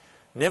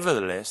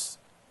 Nevertheless,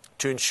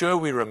 to ensure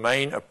we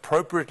remain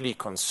appropriately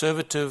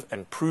conservative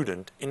and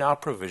prudent in our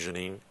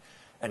provisioning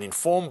and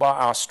informed by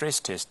our stress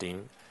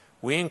testing,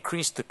 we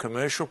increased the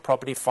commercial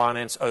property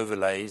finance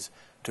overlays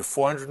to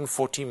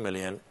 440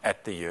 million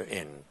at the year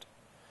end.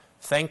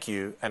 Thank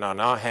you, and I'll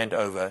now hand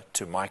over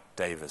to Mike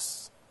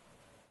Davis.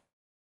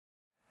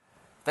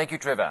 Thank you,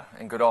 Trevor,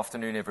 and good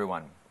afternoon,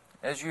 everyone.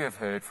 As you have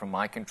heard from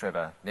Mike and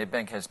Trevor,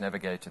 Nedbank has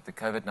navigated the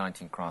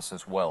COVID-19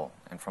 crisis well,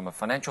 and from a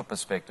financial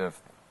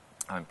perspective,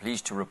 I'm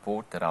pleased to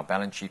report that our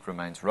balance sheet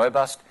remains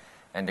robust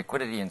and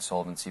liquidity and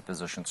solvency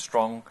position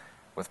strong,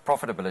 with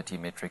profitability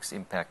metrics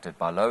impacted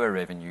by lower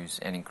revenues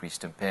and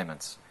increased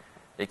impairments.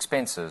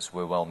 Expenses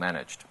were well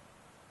managed.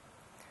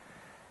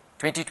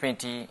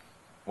 2020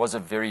 was a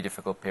very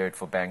difficult period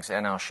for banks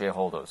and our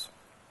shareholders.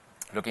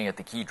 Looking at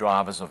the key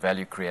drivers of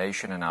value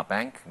creation in our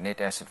bank,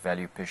 net asset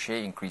value per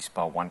share increased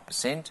by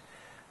 1%.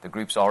 The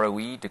group's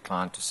ROE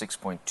declined to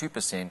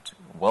 6.2%,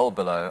 well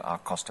below our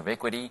cost of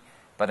equity,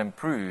 but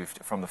improved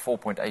from the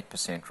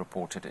 4.8%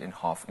 reported in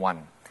half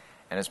one.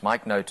 And as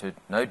Mike noted,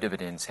 no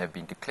dividends have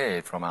been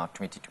declared from our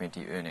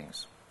 2020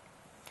 earnings.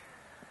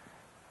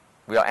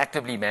 We are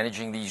actively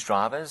managing these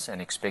drivers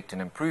and expect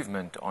an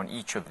improvement on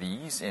each of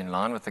these in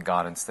line with the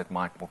guidance that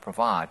Mike will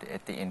provide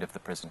at the end of the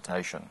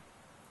presentation.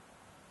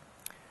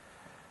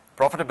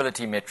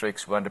 Profitability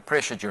metrics were under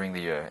pressure during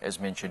the year, as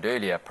mentioned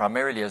earlier,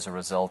 primarily as a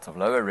result of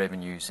lower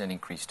revenues and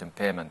increased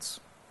impairments.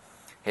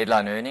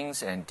 Headline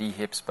earnings and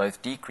DHEPS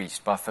both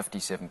decreased by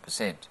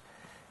 57%.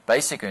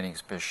 Basic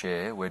earnings per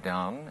share were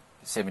down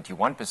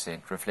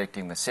 71%,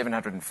 reflecting the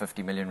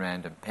 750 million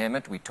rand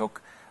impairment we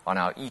took on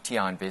our ETI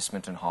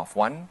investment in half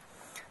one,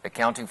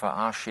 accounting for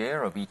our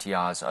share of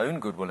ETI's own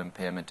goodwill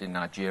impairment in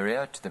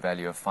Nigeria to the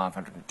value of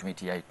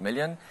 528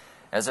 million,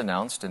 as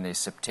announced in their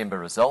September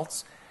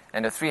results,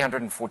 and a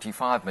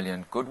 345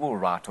 million goodwill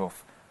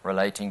write-off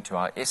relating to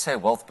our SA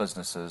wealth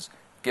businesses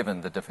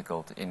given the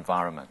difficult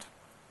environment.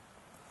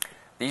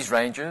 These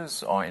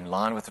ranges are in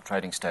line with the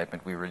trading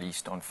statement we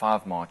released on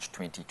 5 March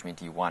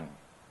 2021.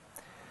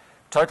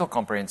 Total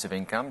comprehensive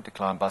income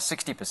declined by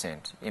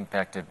 60%,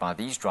 impacted by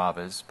these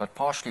drivers, but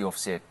partially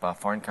offset by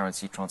foreign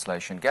currency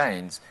translation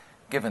gains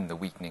given the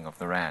weakening of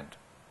the rand.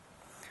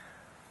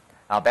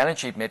 Our balance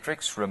sheet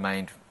metrics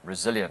remained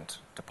resilient.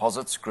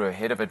 Deposits grew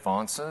ahead of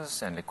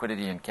advances and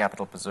liquidity and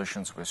capital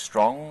positions were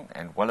strong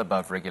and well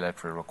above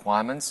regulatory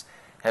requirements,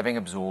 having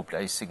absorbed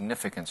a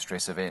significant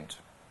stress event.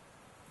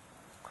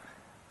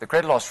 The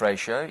credit loss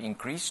ratio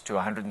increased to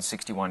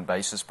 161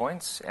 basis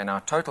points and our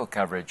total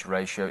coverage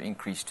ratio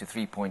increased to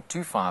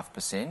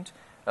 3.25%,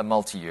 a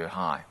multi-year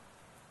high.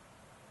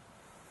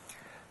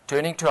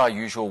 Turning to our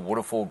usual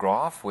waterfall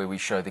graph where we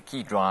show the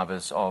key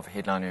drivers of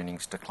headline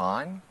earnings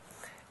decline,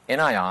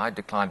 NII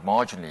declined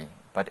marginally,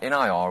 but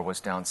NIR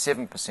was down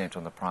 7%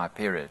 on the prior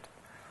period.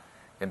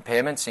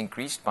 Impairments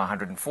increased by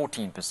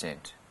 114%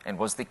 and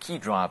was the key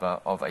driver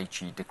of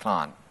HE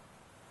decline.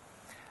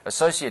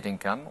 Associate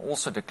income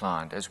also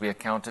declined as we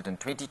accounted in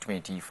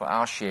 2020 for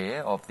our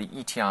share of the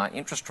ETI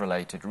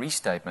interest-related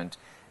restatement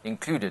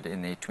included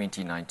in their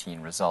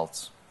 2019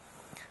 results.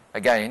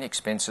 Again,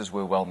 expenses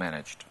were well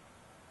managed.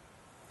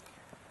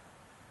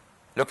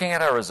 Looking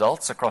at our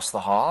results across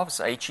the halves,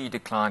 HE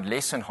declined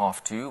less in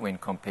half two when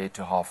compared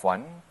to half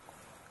one.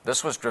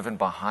 This was driven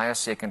by higher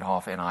second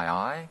half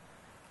NII,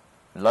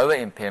 lower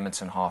impairments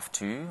in half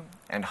two,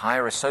 and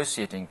higher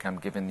associate income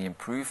given the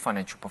improved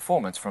financial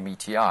performance from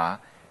ETI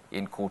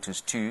in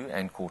quarters 2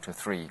 and quarter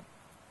 3.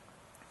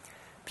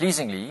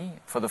 Pleasingly,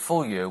 for the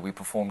full year, we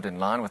performed in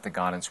line with the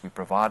guidance we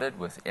provided,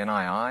 with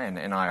NII and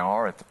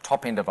NIR at the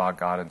top end of our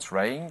guidance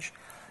range,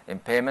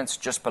 impairments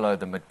just below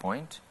the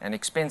midpoint, and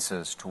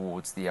expenses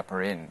towards the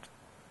upper end.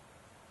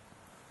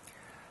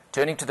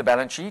 Turning to the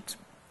balance sheet,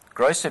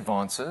 gross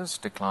advances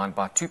declined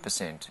by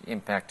 2%,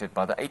 impacted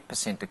by the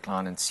 8%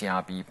 decline in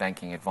CIB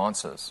banking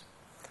advances.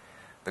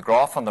 The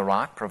graph on the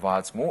right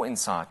provides more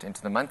insight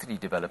into the monthly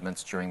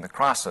developments during the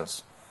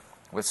crisis,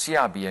 with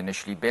CIB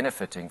initially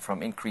benefiting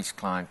from increased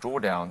client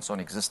drawdowns on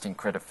existing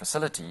credit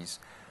facilities,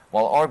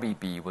 while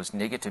RBB was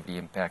negatively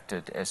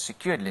impacted as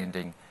secured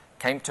lending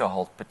came to a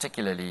halt,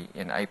 particularly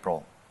in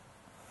April.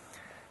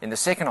 In the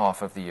second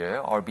half of the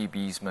year,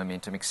 RBB's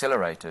momentum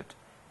accelerated,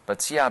 but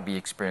CIB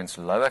experienced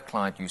lower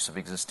client use of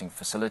existing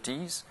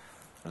facilities,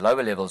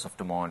 lower levels of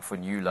demand for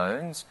new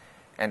loans,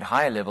 and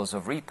higher levels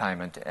of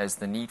repayment as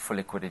the need for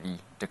liquidity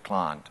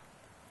declined.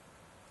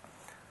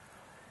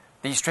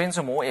 These trends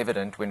are more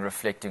evident when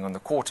reflecting on the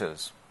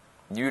quarters.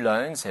 New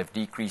loans have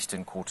decreased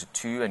in quarter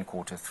 2 and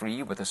quarter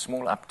 3, with a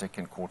small uptick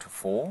in quarter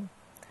 4.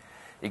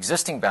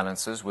 Existing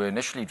balances were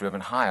initially driven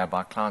higher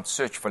by clients'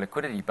 search for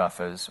liquidity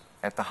buffers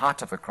at the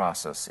height of the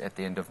crisis at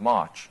the end of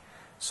March,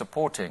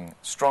 supporting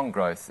strong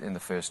growth in the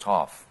first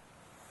half.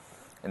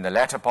 In the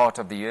latter part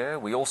of the year,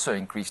 we also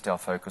increased our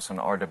focus on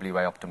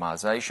RWA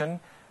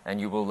optimization,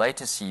 and you will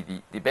later see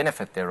the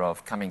benefit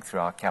thereof coming through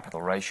our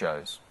capital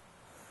ratios.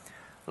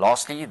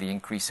 Lastly, the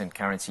increase in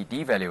currency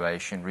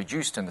devaluation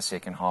reduced in the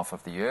second half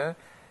of the year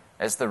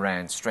as the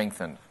rand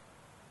strengthened.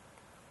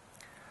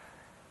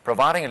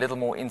 Providing a little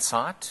more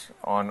insight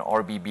on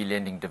RBB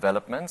lending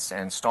developments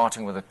and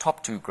starting with the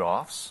top two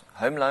graphs,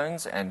 home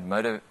loans and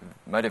motor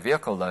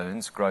vehicle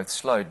loans growth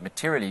slowed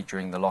materially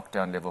during the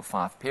lockdown level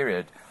 5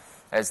 period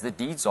as the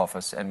deeds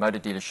office and motor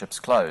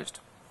dealerships closed.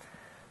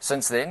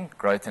 Since then,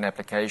 growth in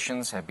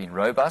applications have been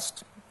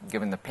robust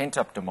given the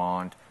pent-up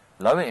demand,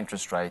 lower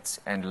interest rates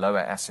and lower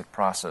asset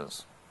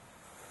prices.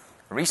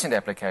 Recent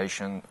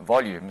application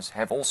volumes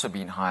have also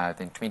been higher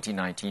than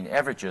 2019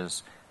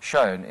 averages,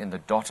 shown in the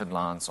dotted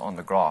lines on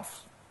the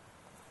graph.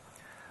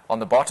 On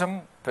the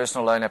bottom,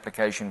 personal loan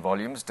application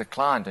volumes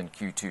declined in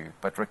Q2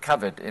 but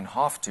recovered in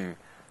half two,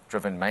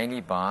 driven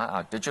mainly by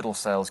our digital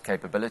sales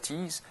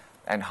capabilities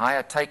and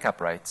higher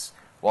take-up rates,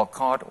 while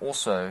card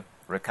also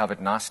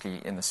recovered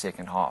nicely in the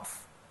second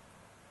half.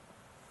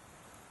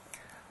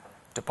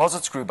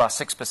 Deposits grew by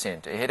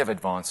 6% ahead of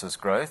advances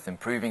growth,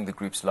 improving the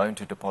group's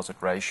loan-to-deposit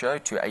ratio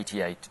to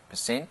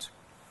 88%.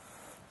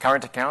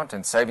 Current account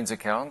and savings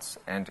accounts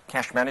and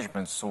cash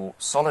management saw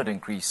solid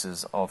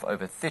increases of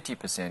over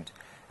 30%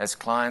 as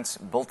clients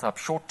built up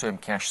short-term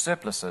cash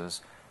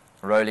surpluses,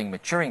 rolling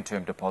maturing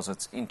term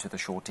deposits into the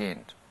short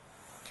end.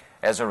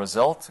 As a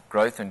result,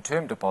 growth in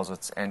term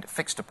deposits and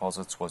fixed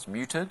deposits was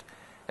muted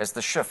as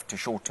the shift to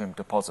short-term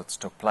deposits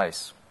took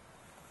place.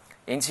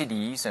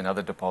 NCDs and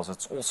other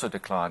deposits also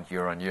declined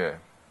year on year.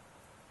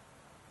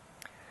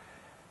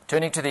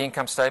 Turning to the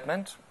income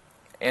statement,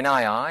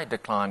 NII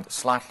declined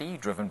slightly,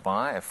 driven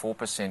by a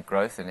 4%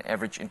 growth in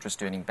average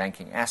interest-earning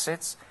banking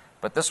assets,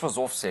 but this was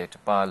offset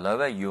by a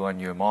lower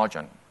year-on-year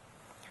margin.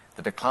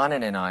 The decline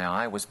in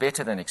NII was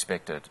better than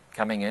expected,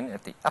 coming in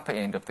at the upper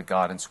end of the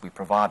guidance we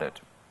provided.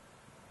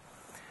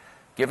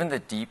 Given the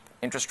deep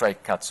interest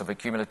rate cuts of a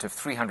cumulative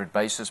 300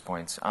 basis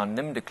points, our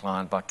NIM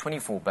declined by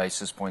 24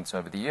 basis points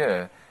over the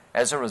year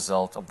as a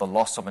result of the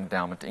loss of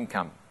endowment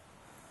income.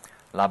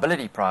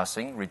 Liability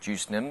pricing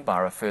reduced NIM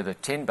by a further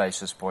 10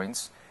 basis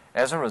points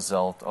as a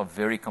result of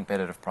very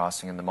competitive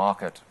pricing in the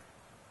market.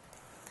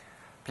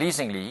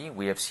 Pleasingly,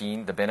 we have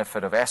seen the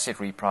benefit of asset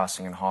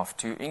repricing in half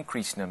two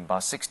increase NIM by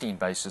 16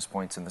 basis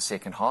points in the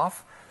second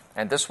half,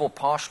 and this will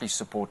partially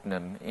support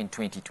NIM in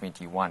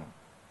 2021.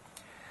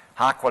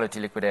 High-quality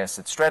liquid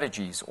asset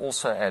strategies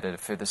also added a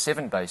further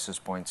 7 basis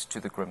points to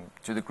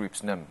the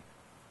group's NIM.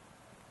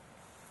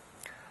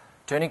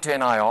 Turning to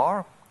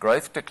NIR,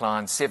 growth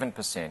declined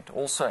 7%,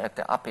 also at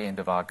the upper end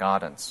of our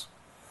guidance.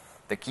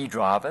 The key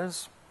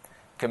drivers: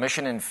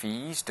 commission and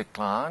fees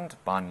declined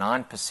by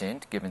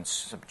 9% given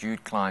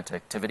subdued client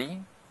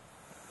activity.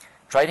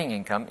 Trading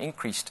income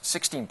increased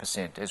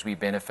 16% as we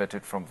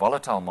benefited from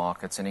volatile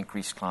markets and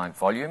increased client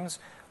volumes,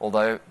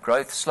 although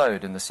growth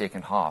slowed in the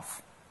second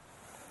half.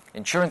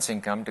 Insurance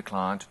income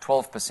declined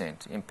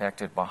 12%,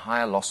 impacted by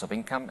higher loss of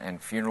income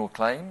and funeral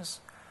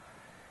claims.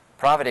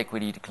 Private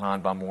equity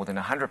declined by more than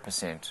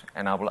 100%,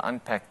 and I will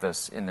unpack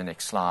this in the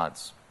next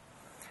slides.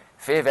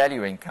 Fair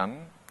value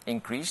income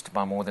increased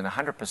by more than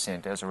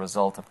 100% as a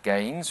result of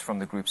gains from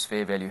the group's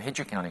fair value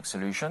hedge accounting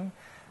solution,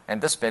 and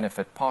this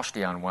benefit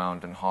partially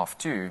unwound in half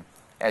two,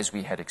 as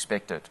we had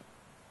expected.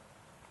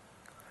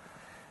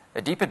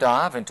 A deeper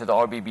dive into the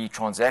RBB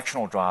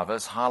transactional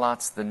drivers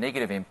highlights the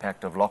negative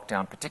impact of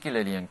lockdown,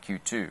 particularly in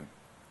Q2.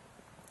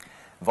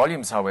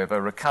 Volumes,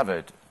 however,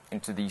 recovered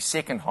into the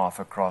second half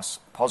across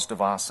POS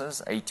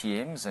devices,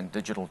 ATMs and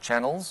digital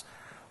channels,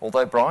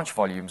 although branch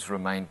volumes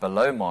remained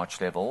below March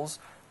levels,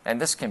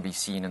 and this can be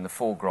seen in the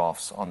 4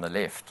 graphs on the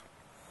left.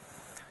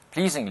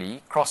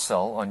 Pleasingly,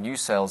 cross-sell on new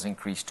sales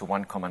increased to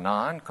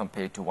 1.9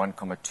 compared to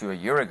 1.2 a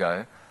year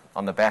ago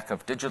on the back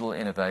of digital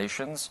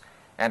innovations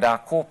and our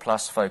Core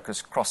Plus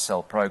focused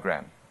cross-sell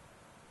program.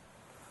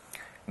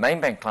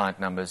 Main bank client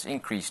numbers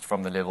increased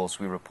from the levels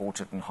we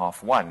reported in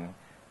half one,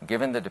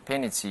 given the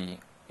dependency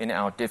in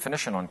our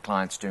definition on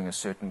clients doing a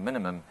certain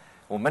minimum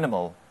or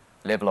minimal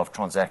level of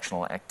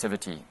transactional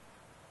activity.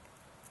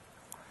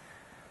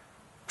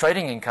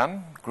 Trading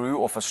income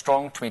grew off a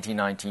strong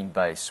 2019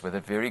 base with a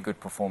very good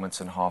performance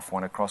in half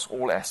one across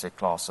all asset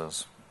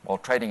classes, while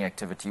trading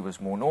activity was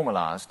more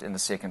normalized in the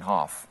second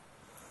half.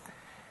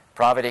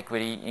 Private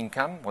equity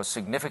income was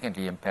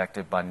significantly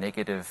impacted by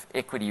negative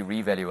equity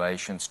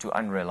revaluations to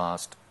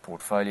unrealized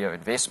portfolio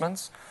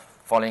investments,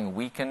 following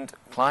weakened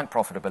client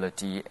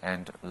profitability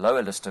and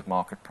lower listed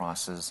market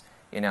prices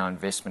in our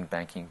investment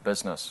banking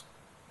business.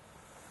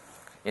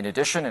 In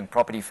addition, in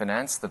property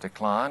finance, the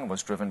decline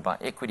was driven by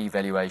equity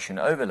valuation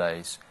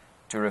overlays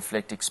to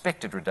reflect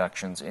expected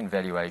reductions in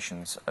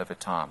valuations over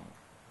time.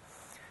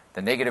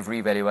 The negative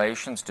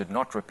revaluations did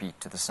not repeat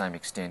to the same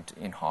extent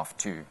in half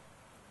two.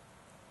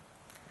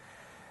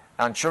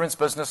 Our insurance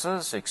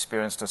businesses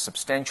experienced a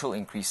substantial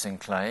increase in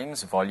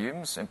claims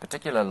volumes, in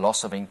particular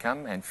loss of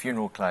income and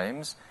funeral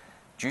claims,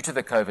 due to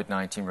the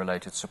COVID-19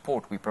 related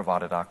support we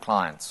provided our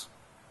clients.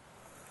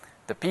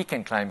 The peak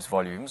in claims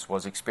volumes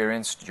was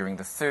experienced during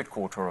the third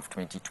quarter of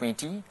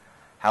 2020.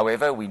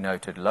 However, we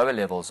noted lower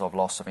levels of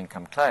loss of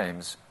income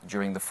claims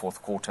during the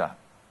fourth quarter.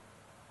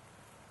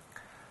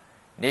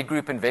 Nedbank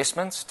Group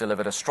Investments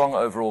delivered a strong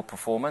overall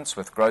performance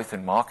with growth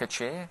in market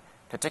share,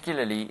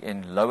 particularly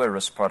in lower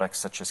risk products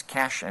such as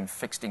cash and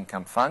fixed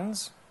income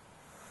funds.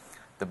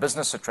 The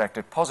business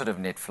attracted positive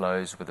net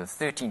flows with a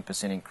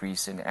 13%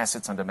 increase in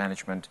assets under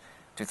management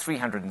to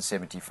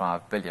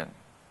 375 billion.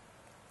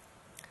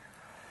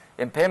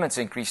 Impairments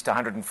increased to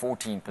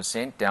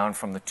 114%, down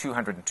from the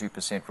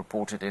 202%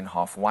 reported in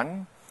half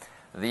one.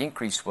 The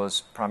increase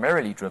was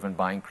primarily driven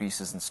by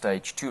increases in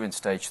Stage 2 and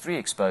Stage 3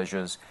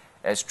 exposures,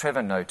 as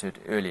Trevor noted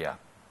earlier.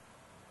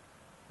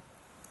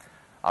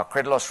 Our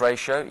credit loss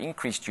ratio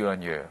increased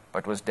year-on-year,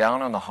 but was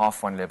down on the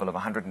half-one level of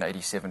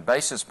 187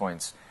 basis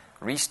points,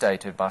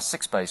 restated by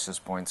 6 basis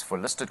points for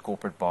listed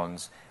corporate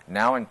bonds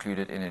now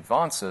included in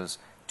advances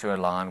to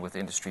align with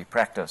industry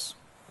practice.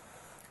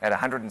 At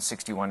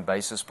 161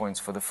 basis points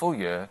for the full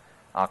year,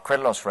 our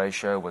credit loss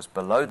ratio was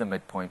below the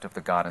midpoint of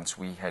the guidance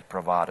we had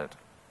provided.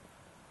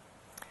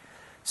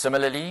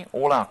 Similarly,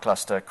 all our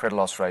cluster credit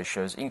loss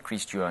ratios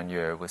increased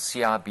year-on-year, with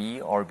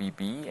CIB,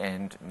 RBB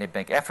and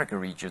Nedbank Africa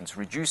regions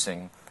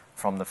reducing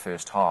from the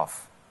first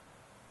half.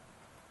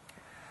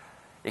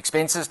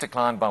 Expenses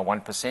declined by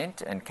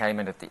 1% and came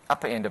in at the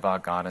upper end of our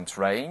guidance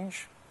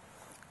range.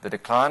 The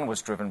decline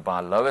was driven by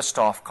lower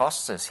staff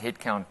costs as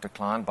headcount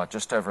declined by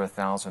just over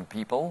 1,000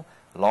 people,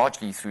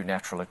 largely through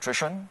natural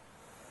attrition,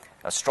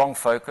 a strong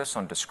focus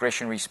on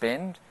discretionary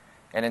spend,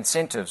 and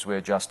incentives were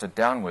adjusted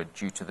downward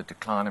due to the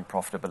decline in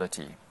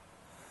profitability.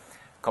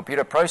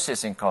 Computer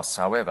processing costs,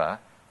 however,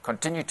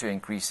 continue to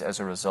increase as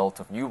a result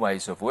of new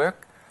ways of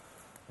work,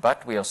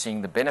 but we are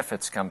seeing the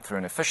benefits come through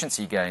in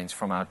efficiency gains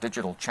from our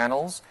digital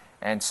channels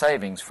and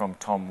savings from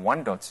TOM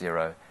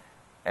 1.0,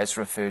 as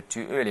referred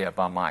to earlier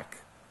by Mike.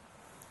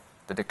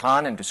 The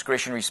decline in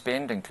discretionary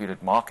spend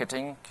included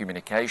marketing,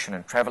 communication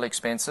and travel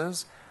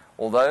expenses,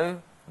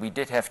 although we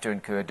did have to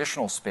incur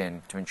additional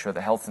spend to ensure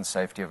the health and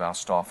safety of our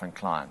staff and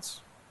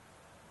clients.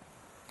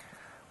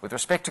 With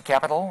respect to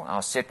capital,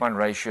 our CET1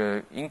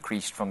 ratio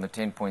increased from the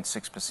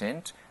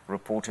 10.6%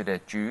 reported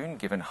at June,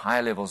 given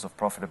higher levels of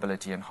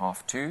profitability in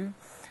half two,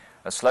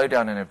 a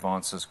slowdown in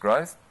advances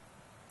growth,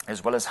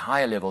 as well as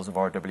higher levels of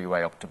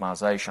RWA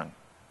optimization.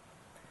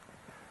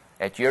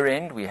 At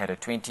year-end, we had a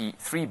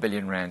 23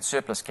 billion rand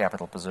surplus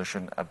capital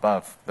position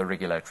above the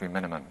regulatory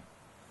minimum.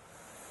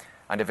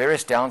 Under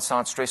various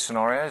downside stress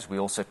scenarios, we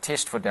also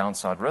test for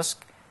downside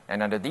risk,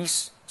 and under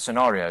these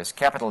scenarios,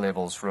 capital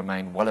levels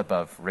remain well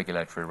above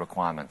regulatory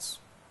requirements.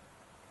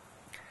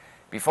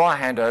 Before I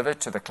hand over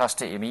to the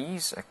cluster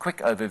MEs, a quick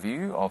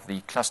overview of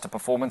the cluster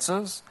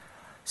performances.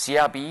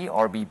 CIB,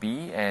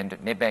 RBB and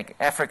Nedbank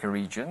Africa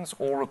regions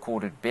all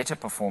recorded better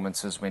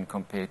performances when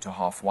compared to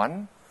half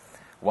one,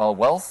 while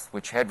Wealth,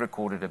 which had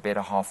recorded a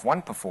better half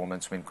one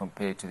performance when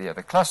compared to the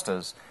other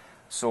clusters,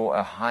 saw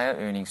a higher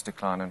earnings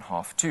decline in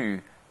half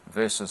two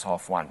versus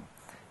half one,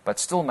 but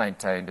still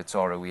maintained its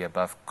ROE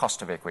above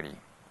cost of equity.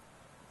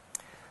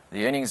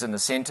 The earnings in the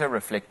centre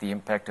reflect the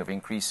impact of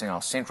increasing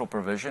our central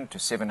provision to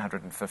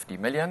 750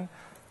 million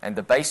and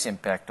the base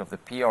impact of the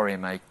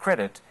PRMA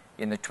credit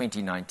in the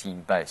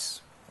 2019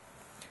 base.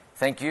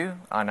 Thank you.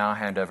 I now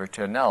hand over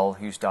to Anel,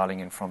 who's dialing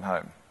in from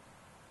home.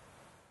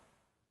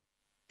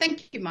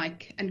 Thank you,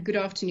 Mike, and good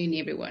afternoon,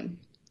 everyone.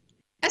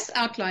 As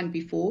outlined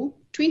before,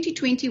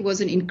 2020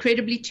 was an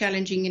incredibly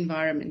challenging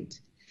environment,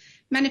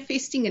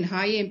 manifesting in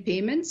higher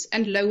impairments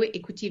and lower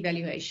equity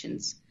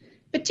valuations,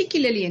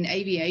 particularly in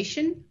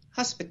aviation,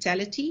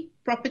 hospitality,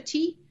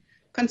 property,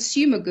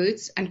 consumer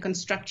goods, and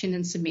construction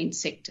and cement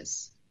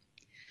sectors.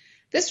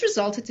 This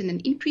resulted in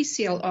an increased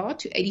CLR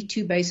to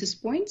 82 basis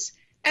points,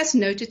 as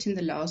noted in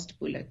the last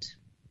bullet.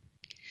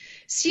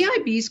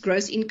 CIB's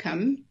gross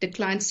income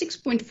declined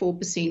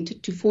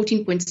 6.4% to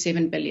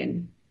 14.7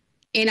 billion.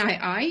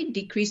 NII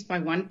decreased by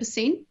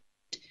 1%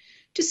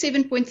 to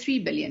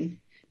 7.3 billion,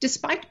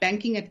 despite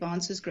banking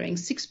advances growing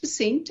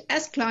 6%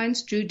 as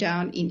clients drew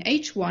down in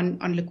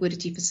H1 on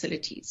liquidity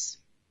facilities.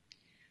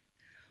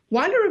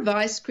 While a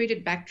revised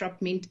credit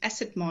backdrop meant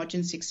asset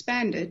margins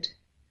expanded,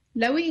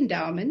 lower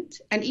endowment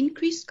and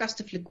increased cost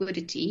of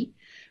liquidity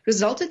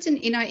resulted in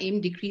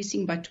NIM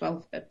decreasing by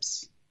 12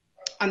 bips.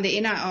 On the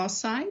NIR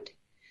side,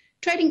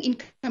 trading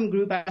income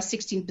grew by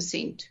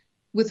 16%,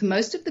 with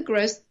most of the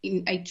growth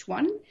in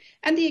H1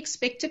 and the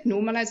expected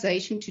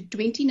normalization to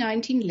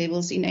 2019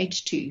 levels in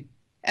H2,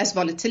 as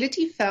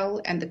volatility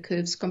fell and the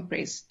curves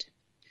compressed.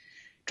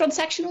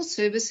 Transactional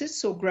services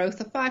saw growth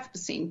of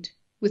 5%,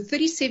 with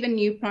 37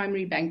 new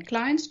primary bank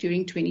clients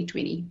during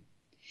 2020.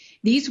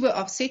 These were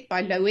offset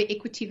by lower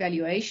equity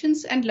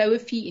valuations and lower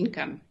fee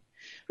income,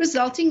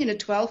 resulting in a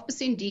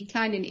 12%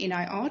 decline in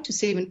NIR to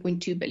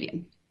 7.2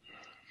 billion.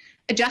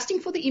 Adjusting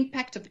for the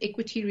impact of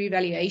equity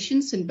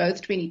revaluations in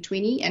both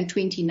 2020 and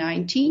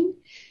 2019,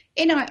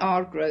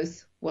 NIR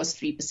growth was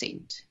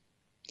 3%.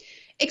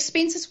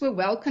 Expenses were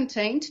well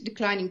contained,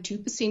 declining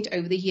 2%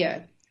 over the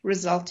year,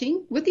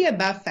 resulting, with the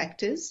above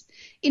factors,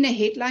 in a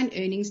headline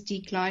earnings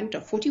decline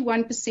of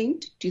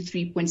 41% to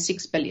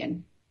 3.6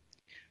 billion.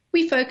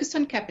 We focused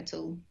on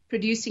capital,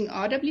 producing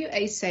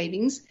RWA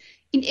savings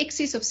in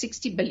excess of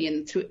 60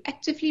 billion through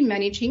actively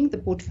managing the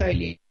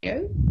portfolio,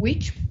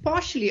 which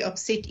partially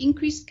offset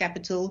increased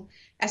capital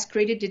as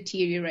credit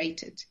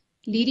deteriorated,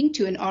 leading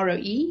to an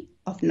ROE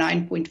of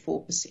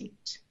 9.4%.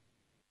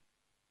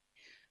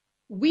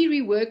 We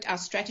reworked our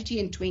strategy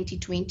in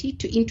 2020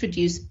 to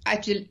introduce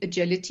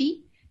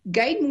agility,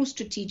 gain more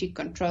strategic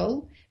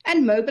control,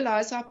 and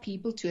mobilize our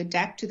people to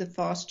adapt to the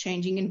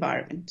fast-changing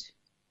environment.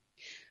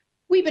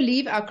 We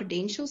believe our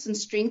credentials and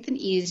strength in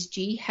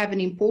ESG have an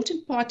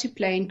important part to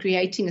play in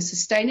creating a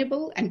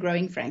sustainable and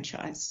growing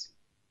franchise.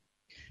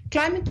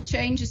 Climate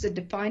change is a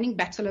defining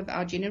battle of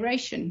our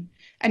generation,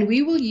 and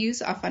we will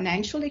use our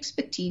financial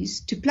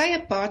expertise to play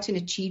a part in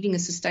achieving a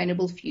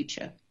sustainable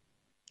future.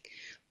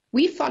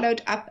 We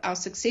followed up our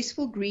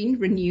successful green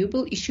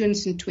renewable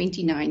issuance in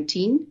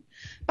 2019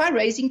 by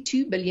raising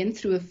 $2 billion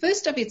through a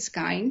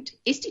first-of-its-kind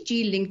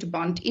SDG-linked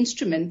bond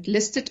instrument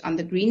listed on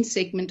the green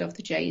segment of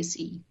the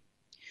JSE.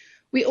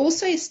 We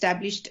also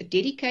established a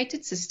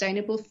dedicated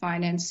sustainable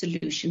finance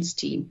solutions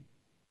team.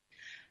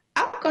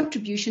 Our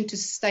contribution to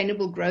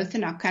sustainable growth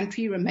in our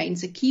country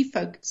remains a key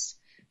focus,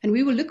 and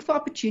we will look for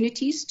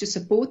opportunities to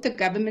support the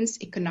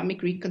government's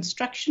economic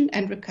reconstruction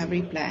and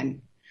recovery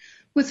plan,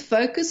 with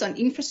focus on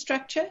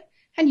infrastructure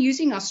and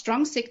using our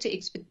strong sector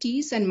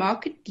expertise and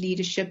market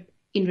leadership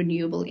in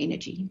renewable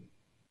energy.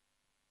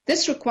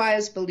 This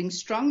requires building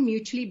strong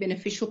mutually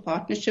beneficial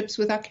partnerships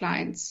with our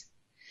clients.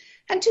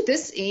 And to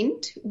this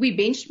end, we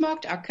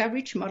benchmarked our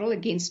coverage model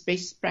against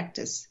best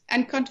practice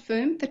and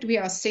confirmed that we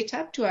are set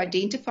up to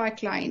identify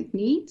client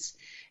needs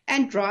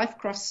and drive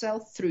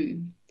cross-sell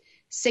through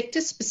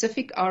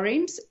sector-specific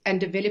RMs and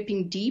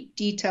developing deep,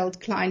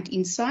 detailed client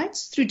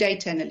insights through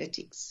data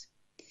analytics,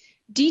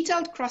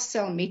 detailed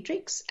cross-sell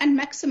metrics, and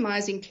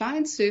maximizing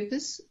client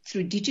service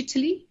through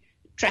digitally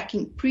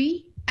tracking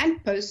pre-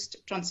 and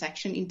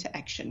post-transaction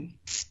interaction.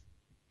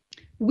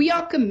 We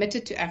are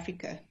committed to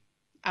Africa.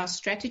 Our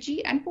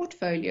strategy and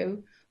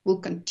portfolio will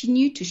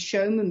continue to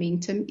show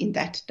momentum in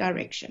that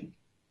direction.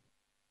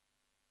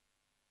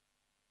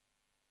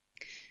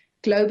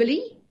 Globally,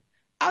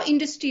 our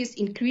industry is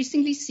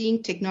increasingly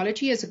seeing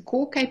technology as a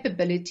core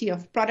capability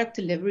of product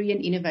delivery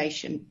and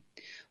innovation,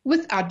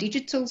 with our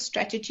digital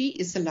strategy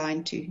is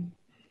aligned to.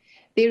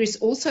 There is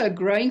also a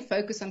growing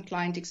focus on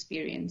client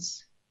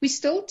experience. We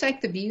still take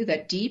the view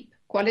that deep,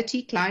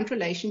 quality client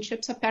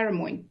relationships are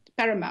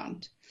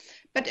paramount,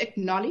 but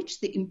acknowledge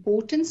the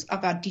importance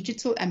of our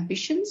digital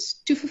ambitions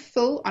to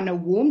fulfill on a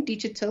warm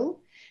digital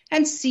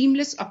and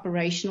seamless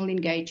operational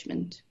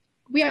engagement.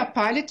 We are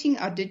piloting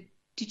our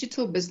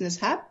digital business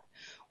hub,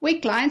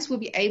 where clients will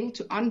be able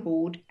to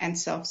onboard and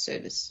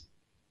self-service.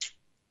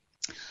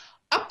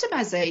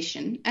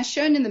 Optimization, as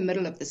shown in the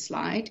middle of the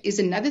slide, is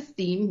another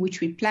theme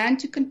which we plan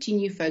to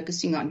continue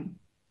focusing on.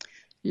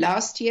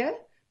 Last year,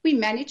 we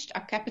managed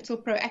our capital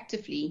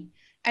proactively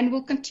and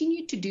will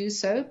continue to do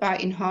so by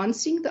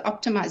enhancing the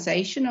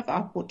optimization of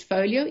our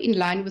portfolio in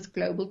line with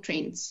global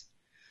trends,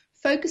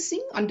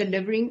 focusing on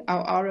delivering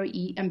our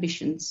ROE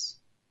ambitions.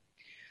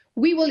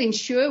 We will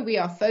ensure we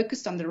are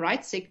focused on the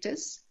right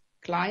sectors,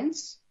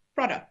 clients,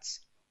 products,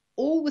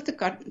 all with a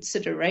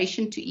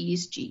consideration to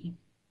ESG.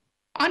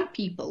 On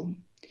people,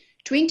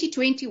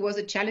 2020 was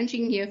a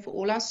challenging year for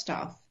all our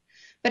staff,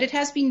 but it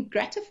has been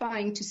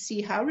gratifying to see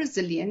how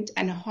resilient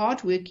and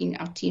hardworking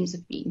our teams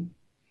have been.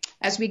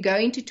 As we go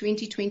into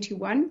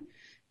 2021,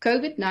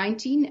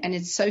 COVID-19 and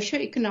its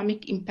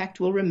socio-economic impact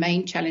will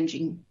remain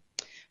challenging.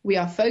 We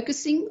are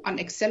focusing on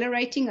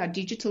accelerating our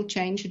digital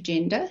change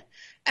agenda,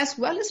 as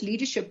well as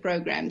leadership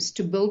programs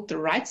to build the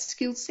right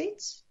skill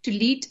sets to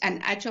lead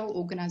an agile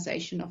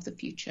organization of the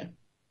future.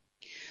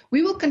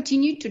 We will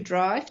continue to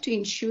drive to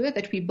ensure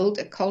that we build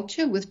a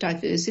culture with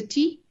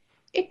diversity,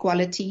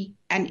 equality,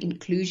 and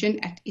inclusion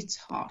at its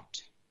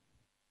heart.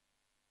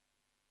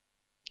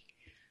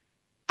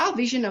 Our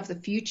vision of the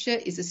future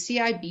is a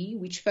CIB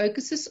which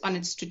focuses on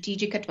its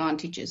strategic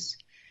advantages,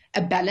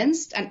 a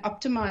balanced and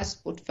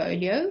optimized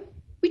portfolio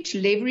which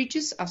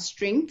leverages our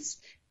strengths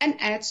and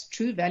adds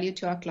true value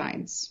to our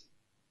clients.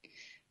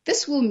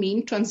 This will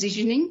mean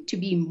transitioning to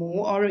be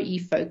more ROE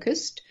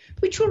focused,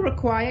 which will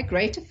require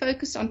greater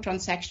focus on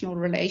transactional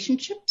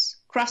relationships,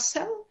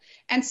 cross-sell,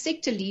 and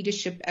sector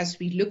leadership as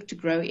we look to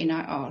grow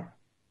NIR.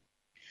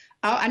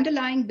 Our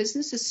underlying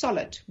business is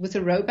solid with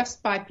a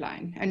robust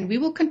pipeline, and we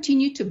will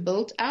continue to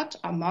build out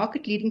our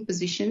market-leading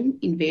position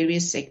in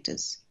various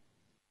sectors.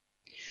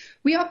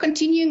 We are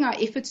continuing our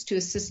efforts to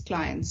assist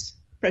clients,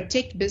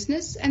 protect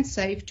business, and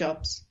save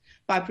jobs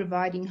by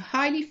providing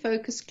highly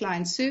focused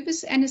client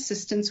service and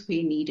assistance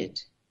where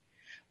needed.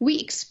 We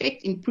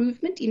expect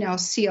improvement in our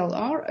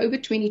CLR over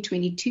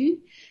 2022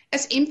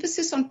 as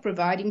emphasis on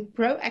providing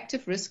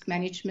proactive risk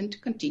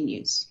management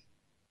continues.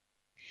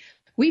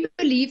 We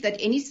believe that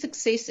any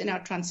success in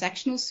our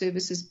transactional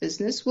services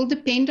business will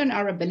depend on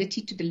our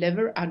ability to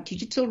deliver our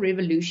digital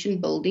revolution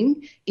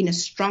building in a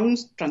strong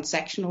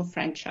transactional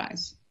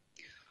franchise.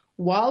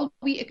 While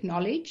we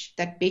acknowledge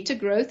that better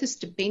growth is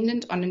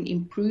dependent on an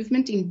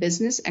improvement in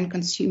business and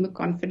consumer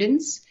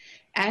confidence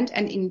and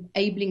an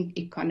enabling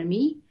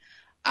economy,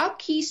 our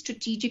key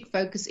strategic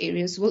focus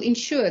areas will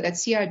ensure that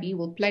CIB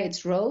will play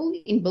its role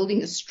in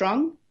building a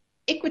strong,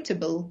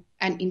 equitable,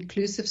 and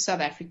inclusive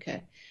South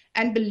Africa,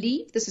 and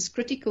believe this is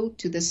critical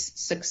to the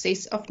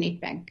success of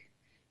Nedbank.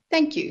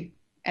 Thank you,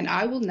 and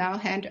I will now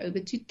hand over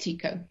to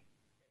Tico.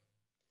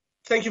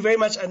 Thank you very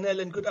much,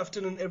 Anel, and good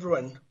afternoon,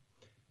 everyone.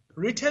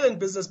 Retail and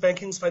business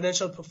banking's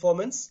financial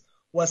performance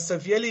was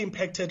severely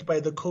impacted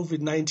by the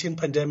COVID-19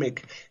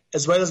 pandemic,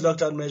 as well as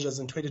lockdown measures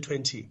in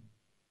 2020.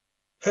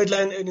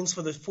 Headline earnings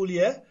for the full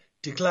year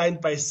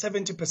declined by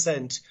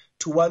 70%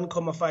 to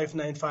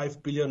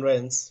 1,595 billion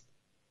rands.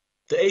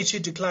 The HE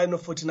decline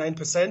of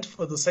 49%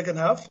 for the second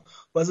half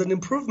was an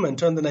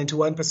improvement on the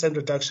 91%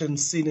 reduction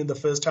seen in the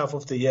first half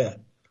of the year.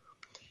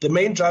 The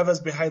main drivers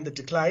behind the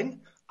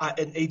decline are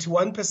an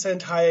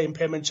 81% higher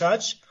impairment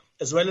charge,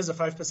 as well as a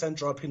 5%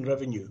 drop in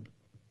revenue.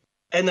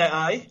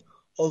 NII,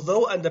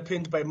 although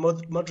underpinned by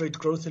moderate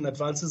growth in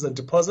advances and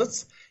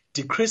deposits,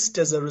 decreased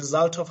as a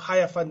result of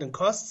higher funding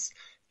costs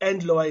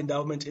and lower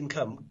endowment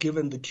income,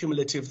 given the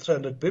cumulative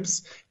 300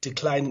 bips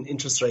decline in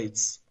interest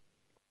rates.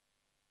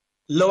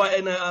 Lower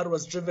NIR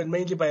was driven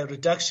mainly by a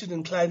reduction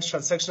in clients'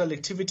 transactional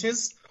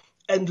activities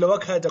and lower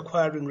card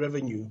acquiring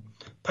revenue,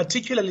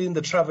 particularly in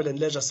the travel and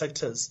leisure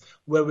sectors,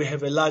 where we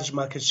have a large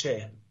market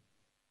share.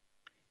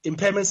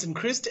 Impairments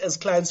increased as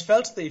clients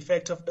felt the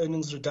effect of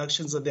earnings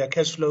reductions on their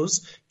cash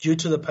flows due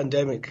to the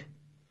pandemic.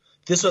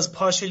 This was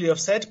partially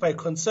offset by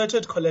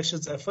concerted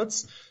collections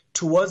efforts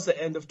towards the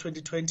end of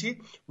 2020,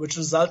 which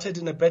resulted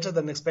in a better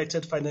than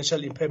expected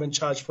financial impairment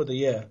charge for the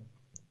year.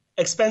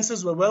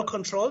 Expenses were well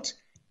controlled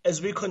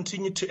as we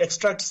continued to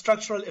extract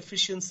structural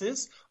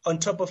efficiencies on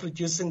top of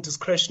reducing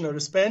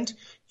discretionary spend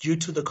due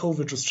to the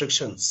COVID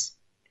restrictions.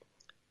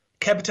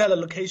 Capital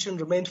allocation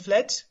remained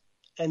flat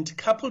and,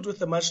 coupled with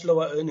the much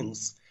lower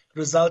earnings,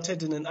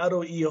 resulted in an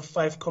ROE of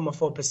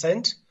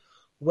 5.4%,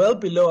 well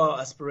below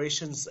our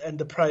aspirations and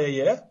the prior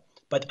year,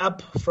 but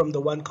up from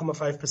the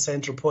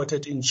 1.5%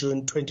 reported in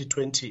June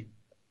 2020.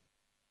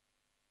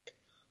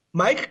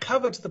 Mike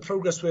covered the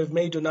progress we have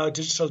made on our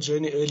digital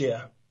journey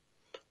earlier.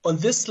 On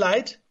this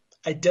slide,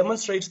 I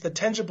demonstrate the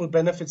tangible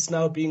benefits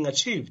now being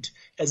achieved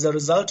as a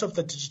result of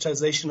the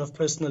digitization of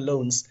personal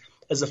loans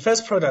as the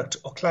first product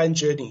or client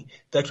journey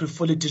that we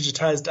fully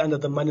digitized under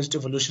the Managed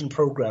Evolution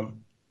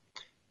program.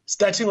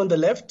 Starting on the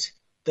left,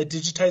 the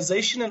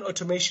digitization and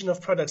automation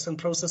of products and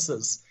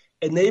processes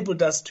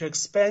enabled us to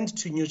expand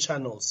to new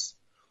channels.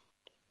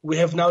 We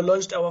have now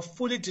launched our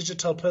fully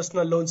digital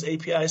personal loans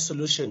API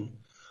solution,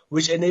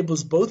 which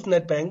enables both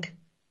Nedbank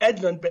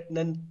and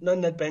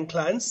non-Nedbank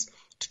clients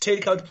to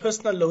take out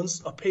personal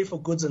loans or pay for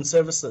goods and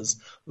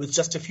services with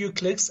just a few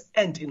clicks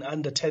and in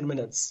under 10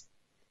 minutes.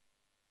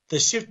 The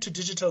shift to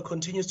digital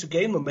continues to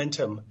gain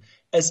momentum,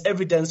 as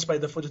evidenced by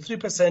the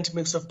 43%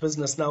 mix of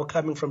business now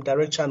coming from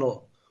direct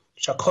channel,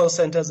 which are call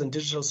centers and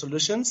digital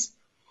solutions,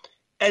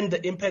 and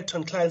the impact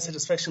on client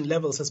satisfaction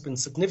levels has been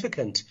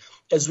significant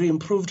as we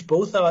improved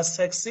both our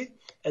SEXI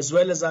as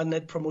well as our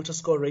Net Promoter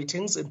Score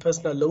ratings in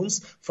personal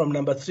loans from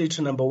number 3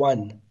 to number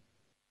 1.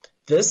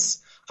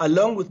 This,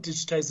 along with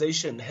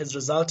digitization, has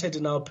resulted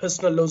in our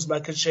personal loans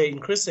market share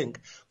increasing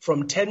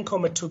from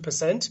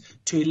 10.2%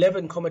 to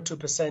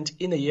 11.2%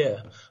 in a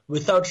year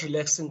without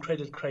relaxing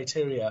credit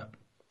criteria.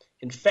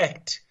 In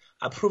fact,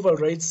 approval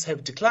rates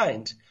have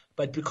declined,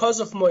 but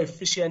because of more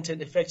efficient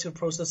and effective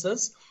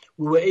processes,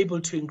 we were able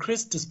to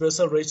increase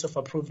dispersal rates of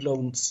approved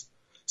loans.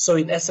 So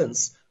in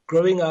essence,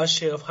 growing our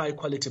share of high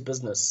quality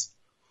business.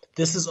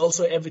 This is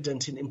also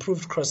evident in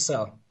improved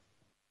cross-sell.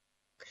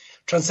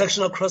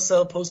 Transactional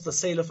cross-sell post the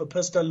sale of a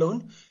personal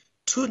loan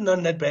to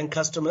non-Nedbank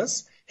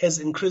customers has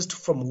increased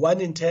from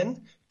 1 in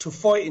 10 to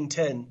 4 in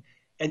 10,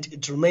 and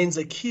it remains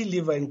a key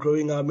lever in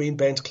growing our main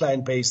bank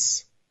client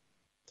base.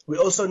 We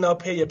also now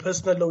pay a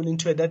personal loan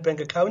into a Nedbank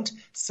account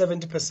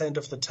 70%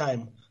 of the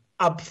time,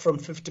 up from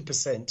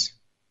 50%.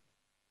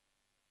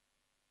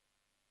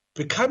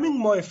 Becoming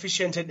more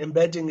efficient and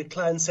embedding a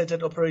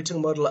client-centered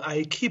operating model are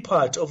a key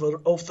part of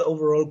the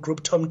overall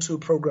Group TOM2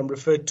 program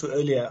referred to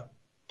earlier.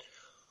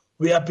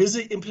 We are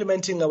busy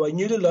implementing our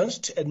newly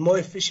launched and more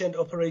efficient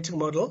operating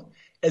model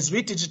as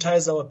we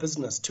digitize our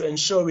business to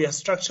ensure we are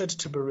structured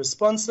to be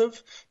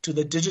responsive to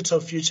the digital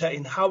future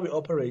in how we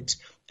operate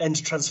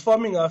and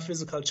transforming our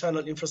physical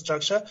channel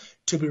infrastructure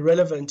to be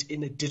relevant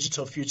in a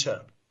digital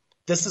future.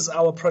 This is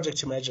our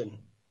Project Imagine.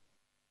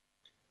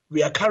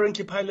 We are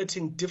currently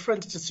piloting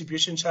different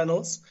distribution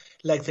channels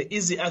like the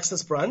Easy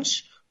Access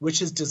branch,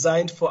 which is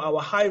designed for our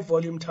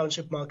high-volume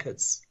township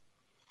markets.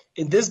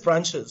 In these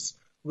branches,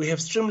 we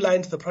have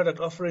streamlined the product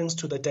offerings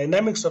to the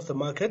dynamics of the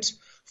market,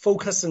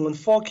 focusing on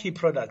 4 key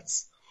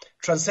products: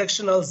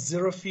 transactional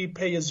zero-fee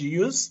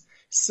pay-as-you-use,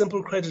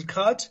 simple credit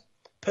card,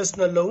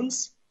 personal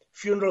loans,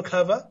 funeral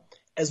cover,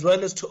 as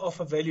well as to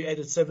offer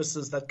value-added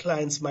services that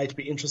clients might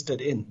be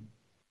interested in.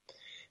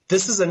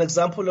 This is an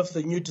example of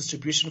the new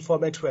distribution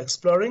format we're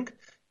exploring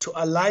to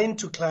align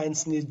to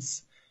clients'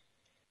 needs.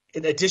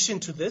 In addition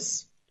to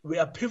this, we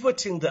are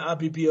pivoting the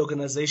RBB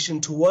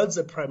organization towards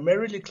a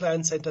primarily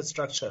client-centered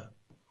structure.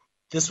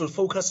 This will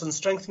focus on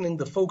strengthening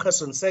the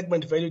focus on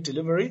segment value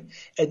delivery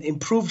and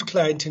improved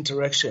client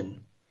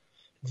interaction.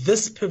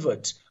 This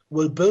pivot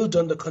will build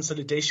on the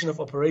consolidation of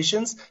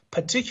operations,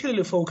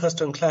 particularly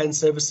focused on client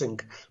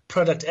servicing,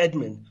 product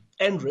admin,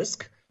 and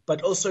risk,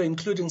 but also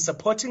including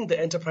supporting the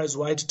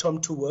enterprise-wide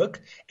TOM2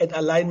 work and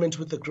alignment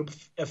with the group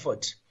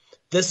effort.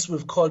 This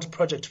we've called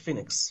Project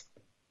Phoenix.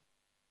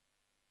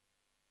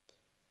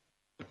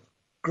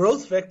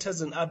 Growth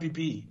vectors in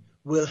RBB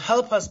will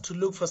help us to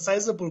look for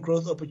sizable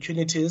growth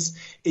opportunities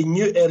in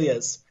new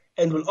areas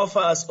and will offer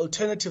us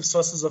alternative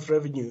sources of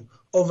revenue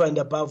over and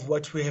above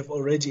what we have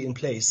already in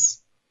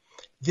place.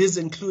 These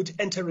include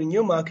entering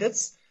new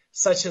markets,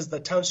 such as the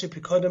township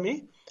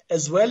economy,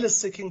 as well as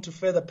seeking to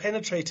further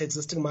penetrate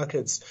existing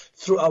markets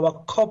through our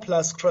Core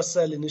Plus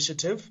cross-sell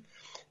initiative,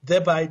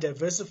 thereby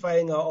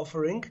diversifying our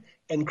offering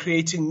and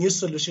creating new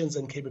solutions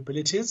and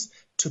capabilities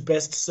to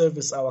best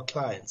service our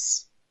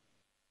clients.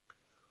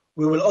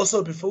 We will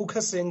also be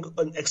focusing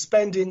on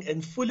expanding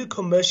and fully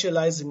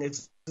commercializing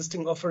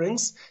existing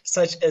offerings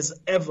such as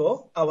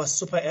Evo, our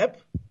super app,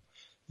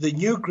 the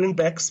new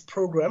Greenbacks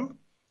program,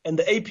 and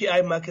the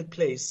API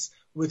marketplace,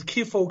 with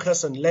key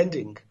focus on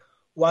lending,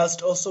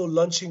 whilst also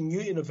launching new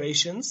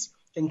innovations,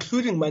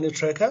 including Money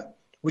Tracker,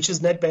 which is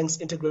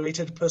Nedbank's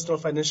integrated personal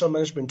financial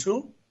management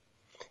tool,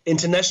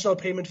 international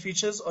payment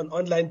features on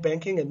online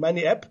banking and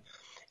money app,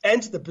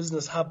 and the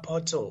Business Hub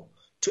portal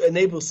to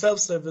enable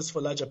self-service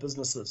for larger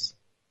businesses.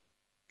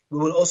 We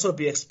will also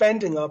be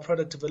expanding our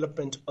product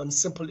development on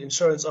simple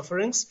insurance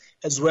offerings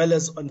as well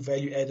as on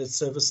value-added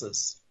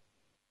services.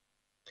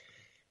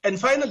 And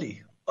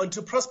finally, on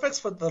to prospects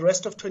for the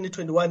rest of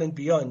 2021 and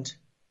beyond.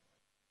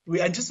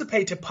 We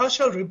anticipate a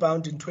partial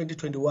rebound in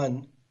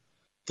 2021.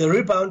 The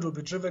rebound will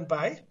be driven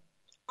by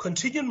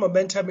continued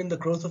momentum in the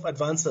growth of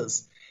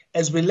advances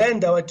as we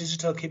lend our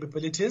digital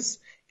capabilities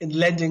in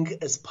lending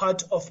as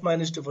part of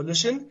managed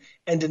evolution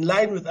and in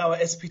line with our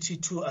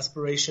SPT2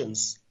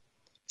 aspirations.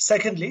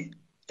 Secondly,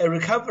 a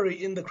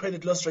recovery in the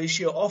credit loss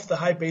ratio off the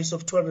high base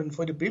of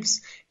 240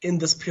 bips in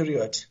this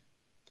period.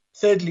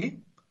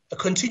 Thirdly, a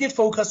continued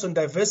focus on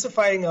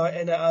diversifying our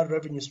NIR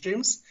revenue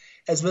streams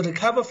as we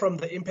recover from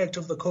the impact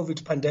of the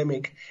COVID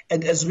pandemic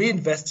and as we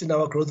invest in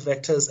our growth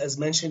vectors as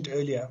mentioned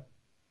earlier.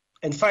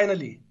 And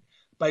finally,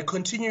 by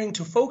continuing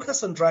to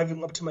focus on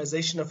driving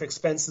optimization of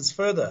expenses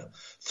further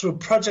through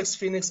Projects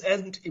Phoenix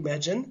and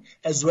Imagine,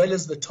 as well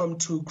as the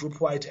TOM2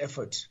 group-wide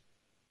effort.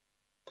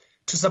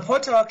 To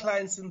support our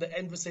clients in the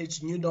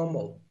envisaged new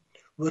normal,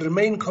 we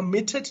remain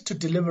committed to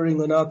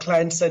delivering on our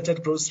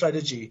client-centered growth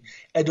strategy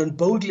and on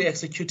boldly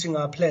executing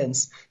our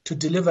plans to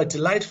deliver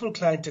delightful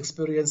client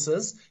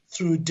experiences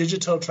through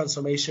digital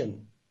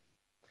transformation.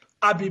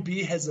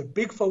 RBB has a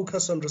big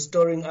focus on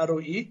restoring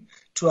ROE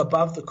to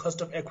above the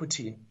cost of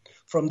equity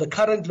from the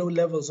current low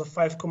levels of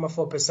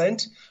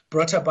 5.4%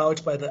 brought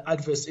about by the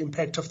adverse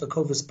impact of the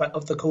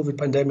COVID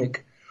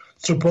pandemic,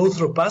 through both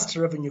robust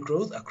revenue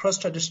growth across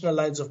traditional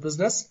lines of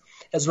business,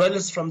 as well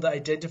as from the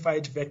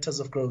identified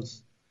vectors of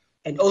growth,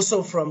 and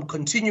also from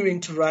continuing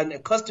to run a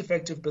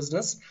cost-effective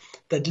business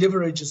that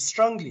leverages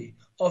strongly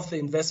off the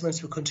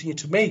investments we continue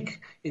to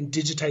make in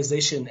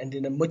digitization and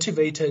in a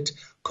motivated,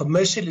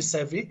 commercially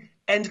savvy,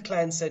 and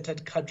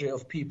client-centered cadre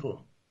of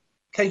people.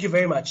 Thank you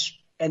very much,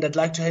 and I'd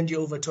like to hand you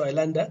over to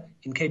Ayanda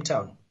in Cape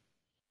Town.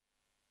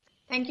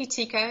 Thank you,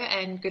 Tico,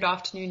 and good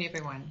afternoon,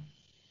 everyone.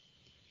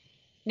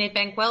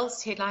 Nedbank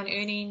Wealth's headline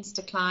earnings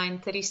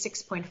declined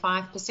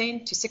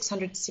 36.5% to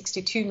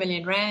 662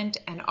 million rand,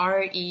 and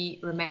ROE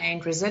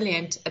remained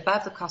resilient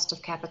above the cost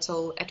of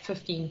capital at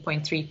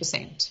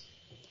 15.3%.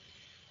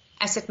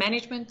 Asset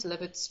management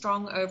delivered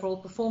strong overall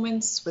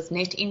performance with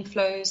net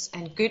inflows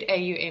and good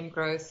AUM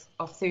growth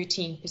of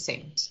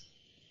 13%.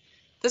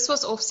 This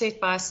was offset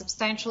by a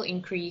substantial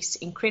increase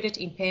in credit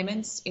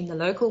impairments in the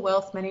local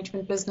wealth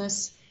management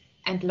business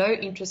and low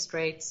interest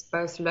rates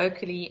both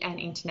locally and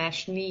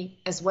internationally,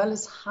 as well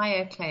as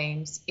higher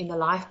claims in the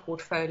life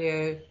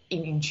portfolio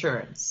in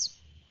insurance.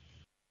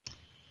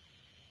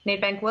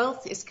 Nedbank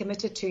Wealth is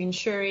committed to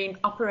ensuring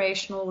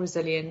operational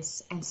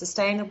resilience and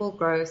sustainable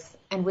growth,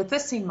 and with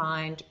this in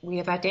mind, we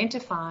have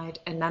identified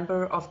a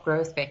number of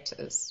growth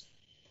vectors.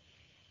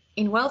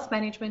 In wealth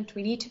management,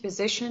 we need to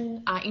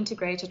position our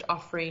integrated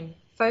offering,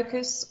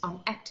 focus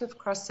on active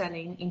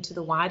cross-selling into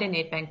the wider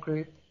Nedbank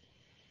Group,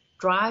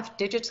 drive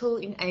digital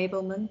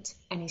enablement,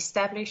 and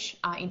establish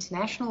our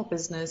international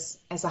business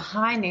as a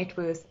high net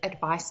worth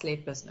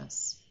advice-led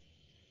business.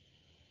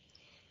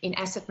 In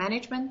asset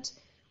management,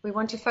 we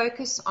want to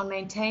focus on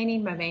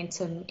maintaining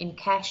momentum in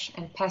cash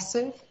and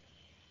passive,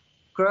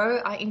 grow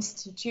our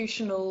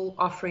institutional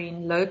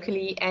offering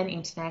locally and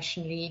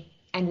internationally,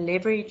 and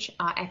leverage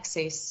our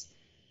access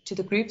to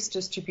the group's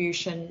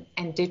distribution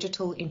and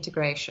digital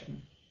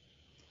integration.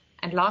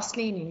 And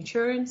lastly, in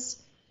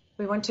insurance,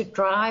 we want to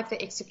drive the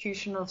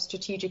execution of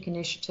strategic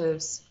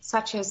initiatives,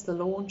 such as the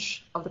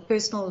launch of the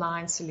personal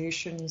line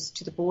solutions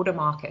to the broader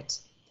market,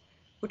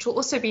 which will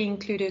also be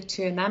included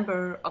to a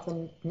number of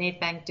the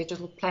Nedbank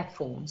digital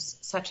platforms,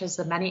 such as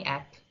the Money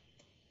app,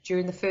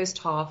 during the first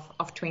half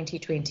of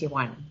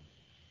 2021.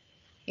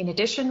 In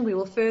addition, we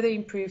will further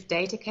improve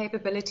data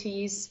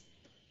capabilities,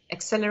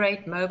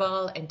 accelerate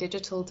mobile and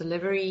digital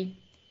delivery,